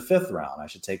player in the 5th round. I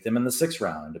should take them in the 6th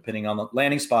round. And depending on the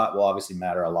landing spot will obviously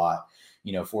matter a lot,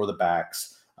 for the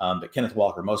backs. But Kenneth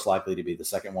Walker most likely to be the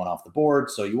second one off the board.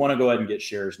 So you want to go ahead and get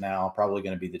shares now. Probably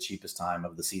going to be the cheapest time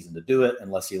of the season to do it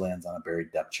unless he lands on a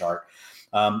buried depth chart.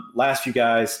 Last few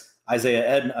guys,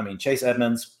 Chase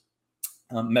Edmonds.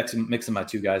 Mixing my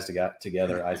two guys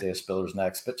together. Isaiah Spiller's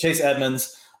next, but Chase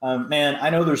Edmonds, man, I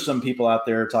know there's some people out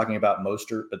there talking about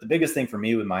Mostert, but the biggest thing for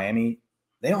me with Miami,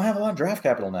 they don't have a lot of draft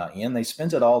capital now, Ian. They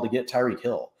spent it all to get Tyreek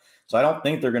Hill. So I don't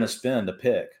think they're going to spend a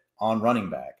pick on running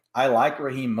back. I like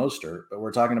Raheem Mostert, but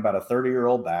we're talking about a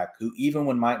 30-year-old back who, even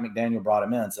when Mike McDaniel brought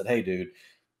him in, said, hey, dude,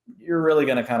 you're really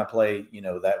going to kind of play,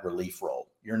 that relief role.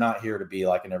 You're not here to be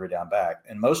like an every down back.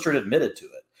 And Mostert admitted to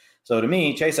it. So to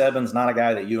me, Chase Edmonds, not a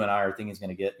guy that you and I are thinking is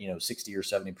going to get, 60 or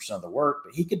 70% of the work,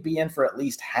 but he could be in for at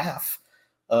least half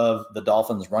of the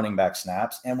Dolphins running back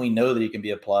snaps. And we know that he can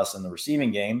be a plus in the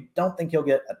receiving game. Don't think he'll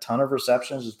get a ton of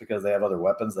receptions just because they have other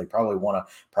weapons they probably want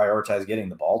to prioritize getting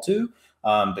the ball to.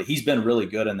 But he's been really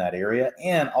good in that area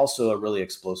and also a really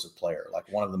explosive player,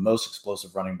 like one of the most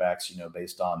explosive running backs,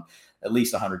 based on at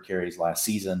least 100 carries last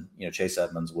season. Chase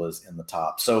Edmonds was in the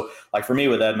top. So like for me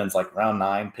with Edmonds, like round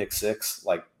 9, pick 6,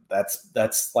 like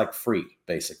that's like free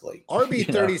basically.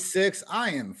 RB36, I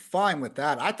am fine with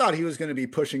that. I thought he was going to be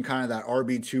pushing kind of that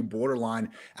RB2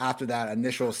 borderline after that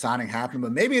initial signing happened,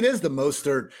 but maybe it is the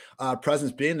Mostert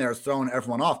presence being there throwing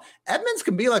everyone off. Edmonds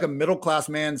can be like a middle-class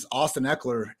man's Austin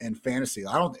Eckler in fantasy.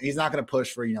 He's not going to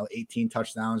push for, 18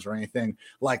 touchdowns or anything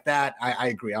like that. I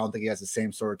agree. I don't think he has the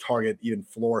same sort of target, even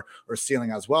floor or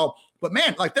ceiling as well. But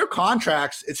man, like their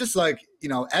contracts, it's just like,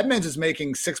 Edmonds is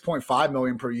making $6.5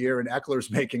 million per year and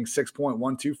Eckler's making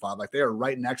 $6.125. Like they are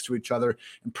right next to each other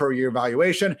in per year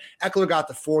valuation. Eckler got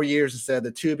the 4 years instead of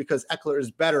the 2 because Eckler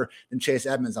is better than Chase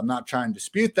Edmonds. I'm not trying to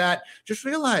dispute that. Just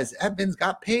realize Edmonds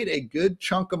got paid a good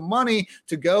chunk of money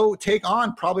to go take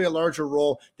on probably a larger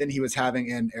role than he was having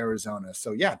in Arizona.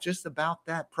 So yeah, just about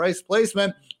that price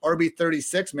placement.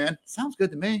 RB36, man, sounds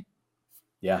good to me.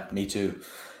 Yeah, me too.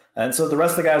 And so the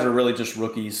rest of the guys are really just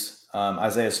rookies.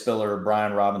 Isaiah Spiller,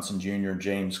 Brian Robinson Jr.,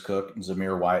 James Cook, and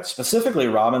Zamir White. Specifically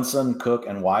Robinson, Cook,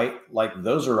 and White, like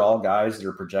those are all guys that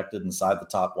are projected inside the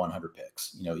top 100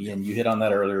 picks. Ian, you hit on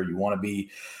that earlier. You want to be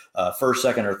first,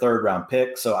 second, or third round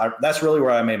pick. So that's really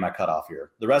where I made my cutoff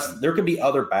here. The rest, there could be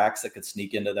other backs that could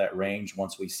sneak into that range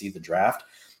once we see the draft.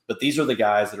 But these are the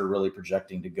guys that are really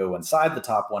projecting to go inside the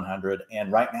top 100.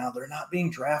 And right now they're not being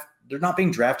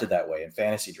drafted that way in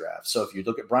fantasy drafts. So if you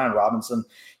look at Brian Robinson,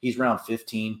 he's round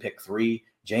 15, pick 3.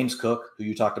 James Cook, who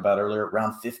you talked about earlier,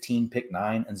 round 15, pick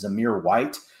 9. And Zamir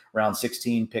White, round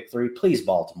 16, pick 3. Please,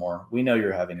 Baltimore, we know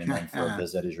you're having him in for a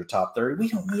visit as your top 30. We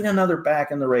don't need another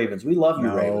back in the Ravens. We love you,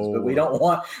 Ravens, but we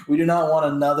do not want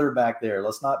another back there.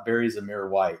 Let's not bury Zamir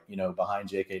White, behind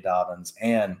J.K. Dobbins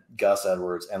and Gus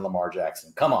Edwards and Lamar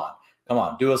Jackson. Come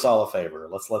on, do us all a favor.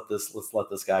 Let's let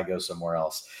this guy go somewhere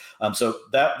else. So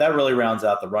that really rounds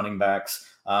out the running backs.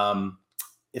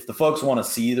 If the folks want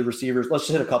to see the receivers, let's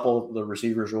just hit a couple of the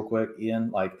receivers real quick,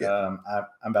 Ian. I'm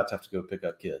about to have to go pick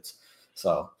up kids.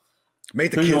 So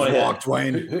make the kids walk,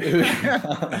 Dwayne.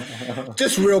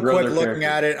 Just real quick looking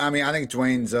at it. I mean, I think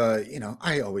Dwayne's,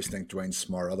 I always think Dwayne's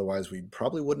smart. Otherwise, we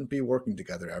probably wouldn't be working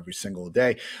together every single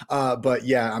day. But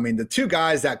yeah, I mean, the two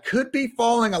guys that could be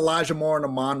falling, Elijah Moore and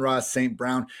Amon-Ra St.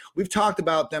 Brown, we've talked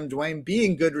about them, Dwayne,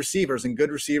 being good receivers, and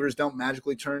good receivers don't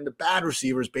magically turn into bad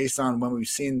receivers based on when we've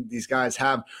seen these guys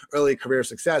have early career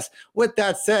success. With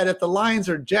that said, if the Lions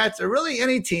or Jets or really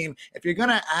any team, if you're going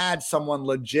to add someone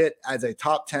legit as a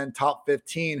top 10, top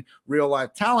 15 real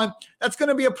life talent, that's going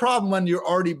to be a problem when you're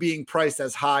already being priced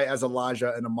as high as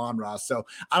Elijah and Amon-Ra. So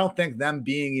I don't think them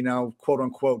being, quote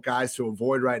unquote guys to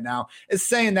avoid right now is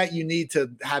saying that you need to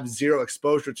have zero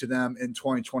exposure to them in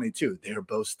 2022. They're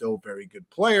both still very good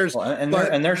players. Well,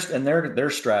 they're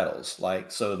straddles.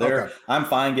 Okay. I'm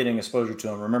fine getting exposure to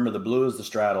them. Remember, the blue is the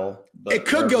straddle. But it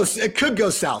could go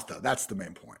south though. That's the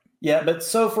main point. Yeah, but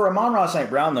so for Amon-Ra St.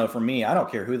 Brown, though, for me, I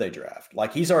don't care who they draft.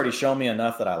 Like, he's already shown me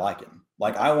enough that I like him.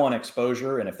 Like, I want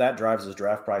exposure, and if that drives his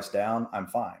draft price down, I'm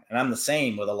fine. And I'm the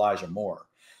same with Elijah Moore.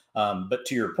 But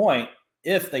to your point,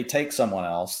 if they take someone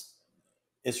else,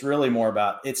 it's really more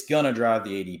about it's going to drive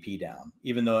the ADP down,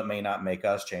 even though it may not make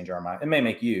us change our mind. It may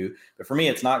make you, but for me,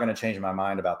 it's not going to change my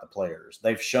mind about the players.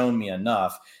 They've shown me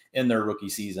enough in their rookie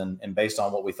season, and based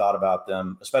on what we thought about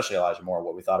them, especially Elijah Moore,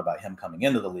 what we thought about him coming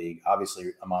into the league,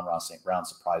 obviously Amon-Ra St. Brown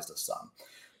surprised us some.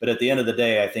 But at the end of the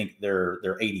day, I think their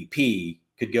ADP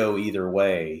could go either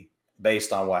way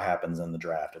based on what happens in the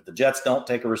draft. If the Jets don't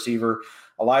take a receiver,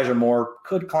 Elijah Moore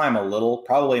could climb a little,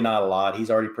 probably not a lot.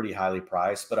 He's already pretty highly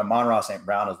priced, but Amon-Ra St.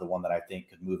 Brown is the one that I think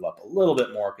could move up a little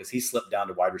bit more because he slipped down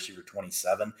to wide receiver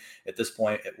 27 at this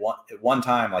point. At one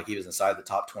time, like he was inside the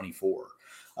top 24.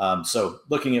 So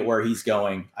looking at where he's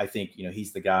going, I think,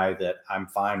 he's the guy that I'm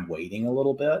fine waiting a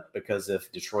little bit, because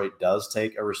if Detroit does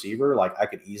take a receiver, like I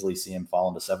could easily see him fall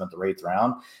into 7th or 8th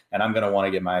round, and I'm going to want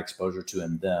to get my exposure to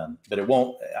him then. But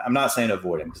I'm not saying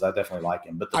avoid him, because I definitely like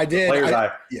him. But I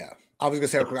was going to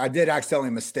say, I did accidentally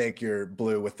mistake your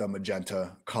blue with the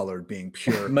magenta colored being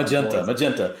pure.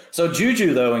 Magenta. So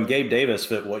Juju, though, and Gabe Davis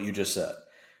fit what you just said.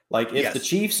 Like if the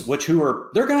Chiefs, they're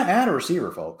going to add a receiver,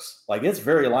 folks. Like it's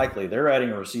very likely they're adding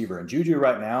a receiver, and Juju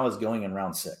right now is going in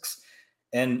round 6.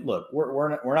 And look,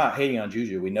 we're not hating on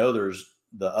Juju. We know there's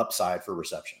the upside for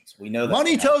receptions. We know that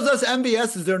money tells us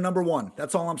MVS is their number 1.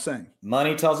 That's all I'm saying.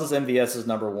 Money tells us MVS is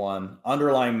number 1.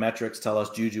 Underlying metrics tell us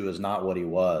Juju is not what he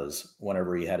was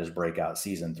whenever he had his breakout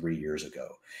season 3 years ago.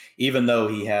 Even though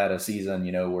he had a season,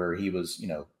 where he was,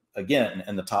 again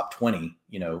in the top 20,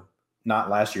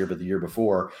 not last year, but the year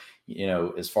before,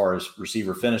 as far as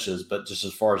receiver finishes, but just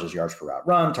as far as his yards per route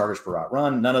run, targets per route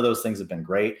run, none of those things have been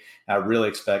great. I really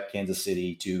expect Kansas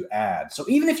City to add. So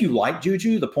even if you like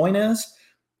Juju, the point is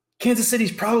Kansas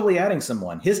City's probably adding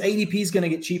someone. His ADP is going to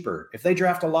get cheaper. If they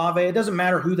draft Olave, it doesn't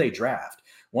matter who they draft.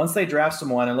 Once they draft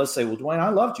someone, and let's say, well, Dwayne, I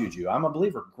love Juju, I'm a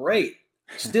believer. Great.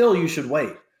 Still, you should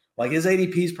wait. Like his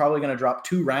ADP is probably going to drop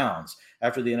 2 rounds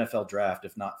after the NFL draft,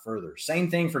 if not further.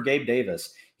 Same thing for Gabe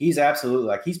Davis. He's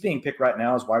absolutely he's being picked right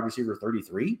now as wide receiver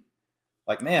 33.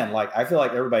 I feel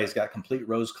like everybody's got complete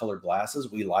rose-colored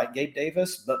glasses. We like Gabe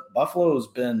Davis, but Buffalo's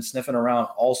been sniffing around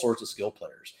all sorts of skill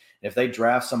players. If they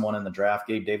draft someone in the draft,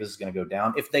 Gabe Davis is going to go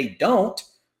down. If they don't,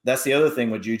 that's the other thing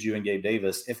with Juju and Gabe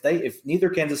Davis. If neither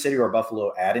Kansas City or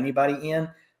Buffalo add anybody in,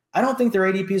 I don't think their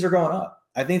ADPs are going up.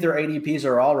 I think their ADPs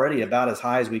are already about as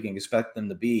high as we can expect them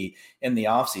to be in the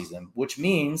offseason, which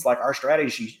means our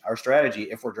strategy,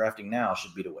 if we're drafting now,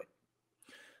 should be to wait.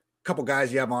 Couple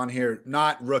guys you have on here,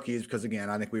 not rookies, because again,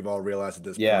 I think we've all realized at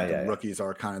this point rookies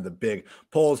are kind of the big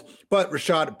pulls. But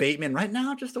Rashad Bateman right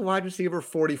now, just a wide receiver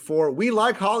 44. We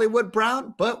like Hollywood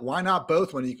Brown, but why not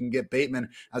both when you can get Bateman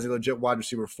as a legit wide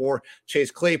receiver 4?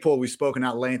 Chase Claypool, we've spoken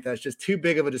at length. That's just too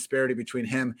big of a disparity between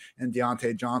him and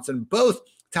Deontay Johnson. Both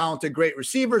talented, great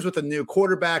receivers with a new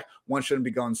quarterback. One shouldn't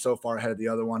be going so far ahead of the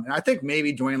other one. And I think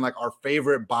maybe, Dwayne, our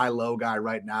favorite buy low guy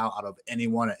right now out of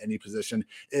anyone at any position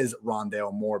is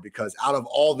Rondale Moore, because out of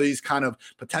all these kind of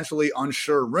potentially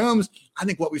unsure rooms, I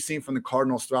think what we've seen from the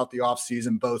Cardinals throughout the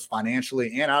offseason, both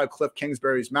financially and out of Cliff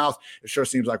Kingsbury's mouth, it sure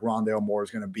seems like Rondale Moore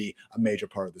is going to be a major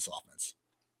part of this offense.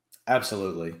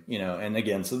 Absolutely. And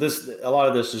again, so a lot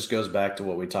of this just goes back to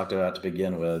what we talked about to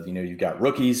begin with. You've got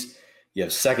rookies, you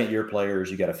have second-year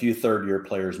players, you got a few third-year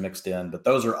players mixed in, but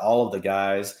those are all of the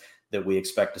guys that we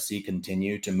expect to see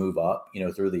continue to move up,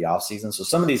 through the offseason. So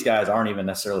some of these guys aren't even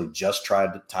necessarily just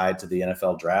tied to the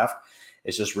NFL draft.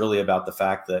 It's just really about the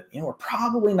fact that, we're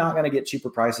probably not going to get cheaper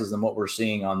prices than what we're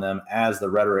seeing on them as the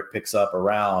rhetoric picks up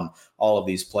around all of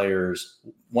these players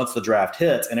once the draft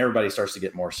hits and everybody starts to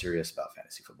get more serious about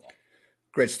fantasy football.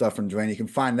 Great stuff from Dwayne. You can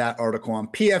find that article on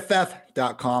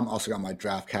PFF.com. Also got my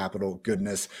draft capital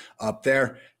goodness up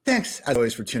there. Thanks, as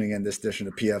always, for tuning in this edition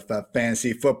of PFF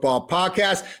Fantasy Football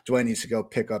Podcast. Dwayne needs to go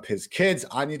pick up his kids.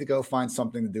 I need to go find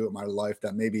something to do with my life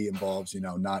that maybe involves,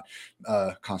 not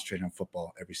concentrating on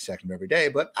football every second of every day.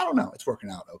 But I don't know. It's working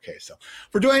out okay. So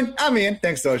for Dwayne, I'm Ian.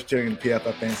 Thanks so much for tuning in to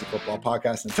PFF Fantasy Football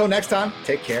Podcast. Until next time,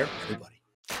 take care, everybody.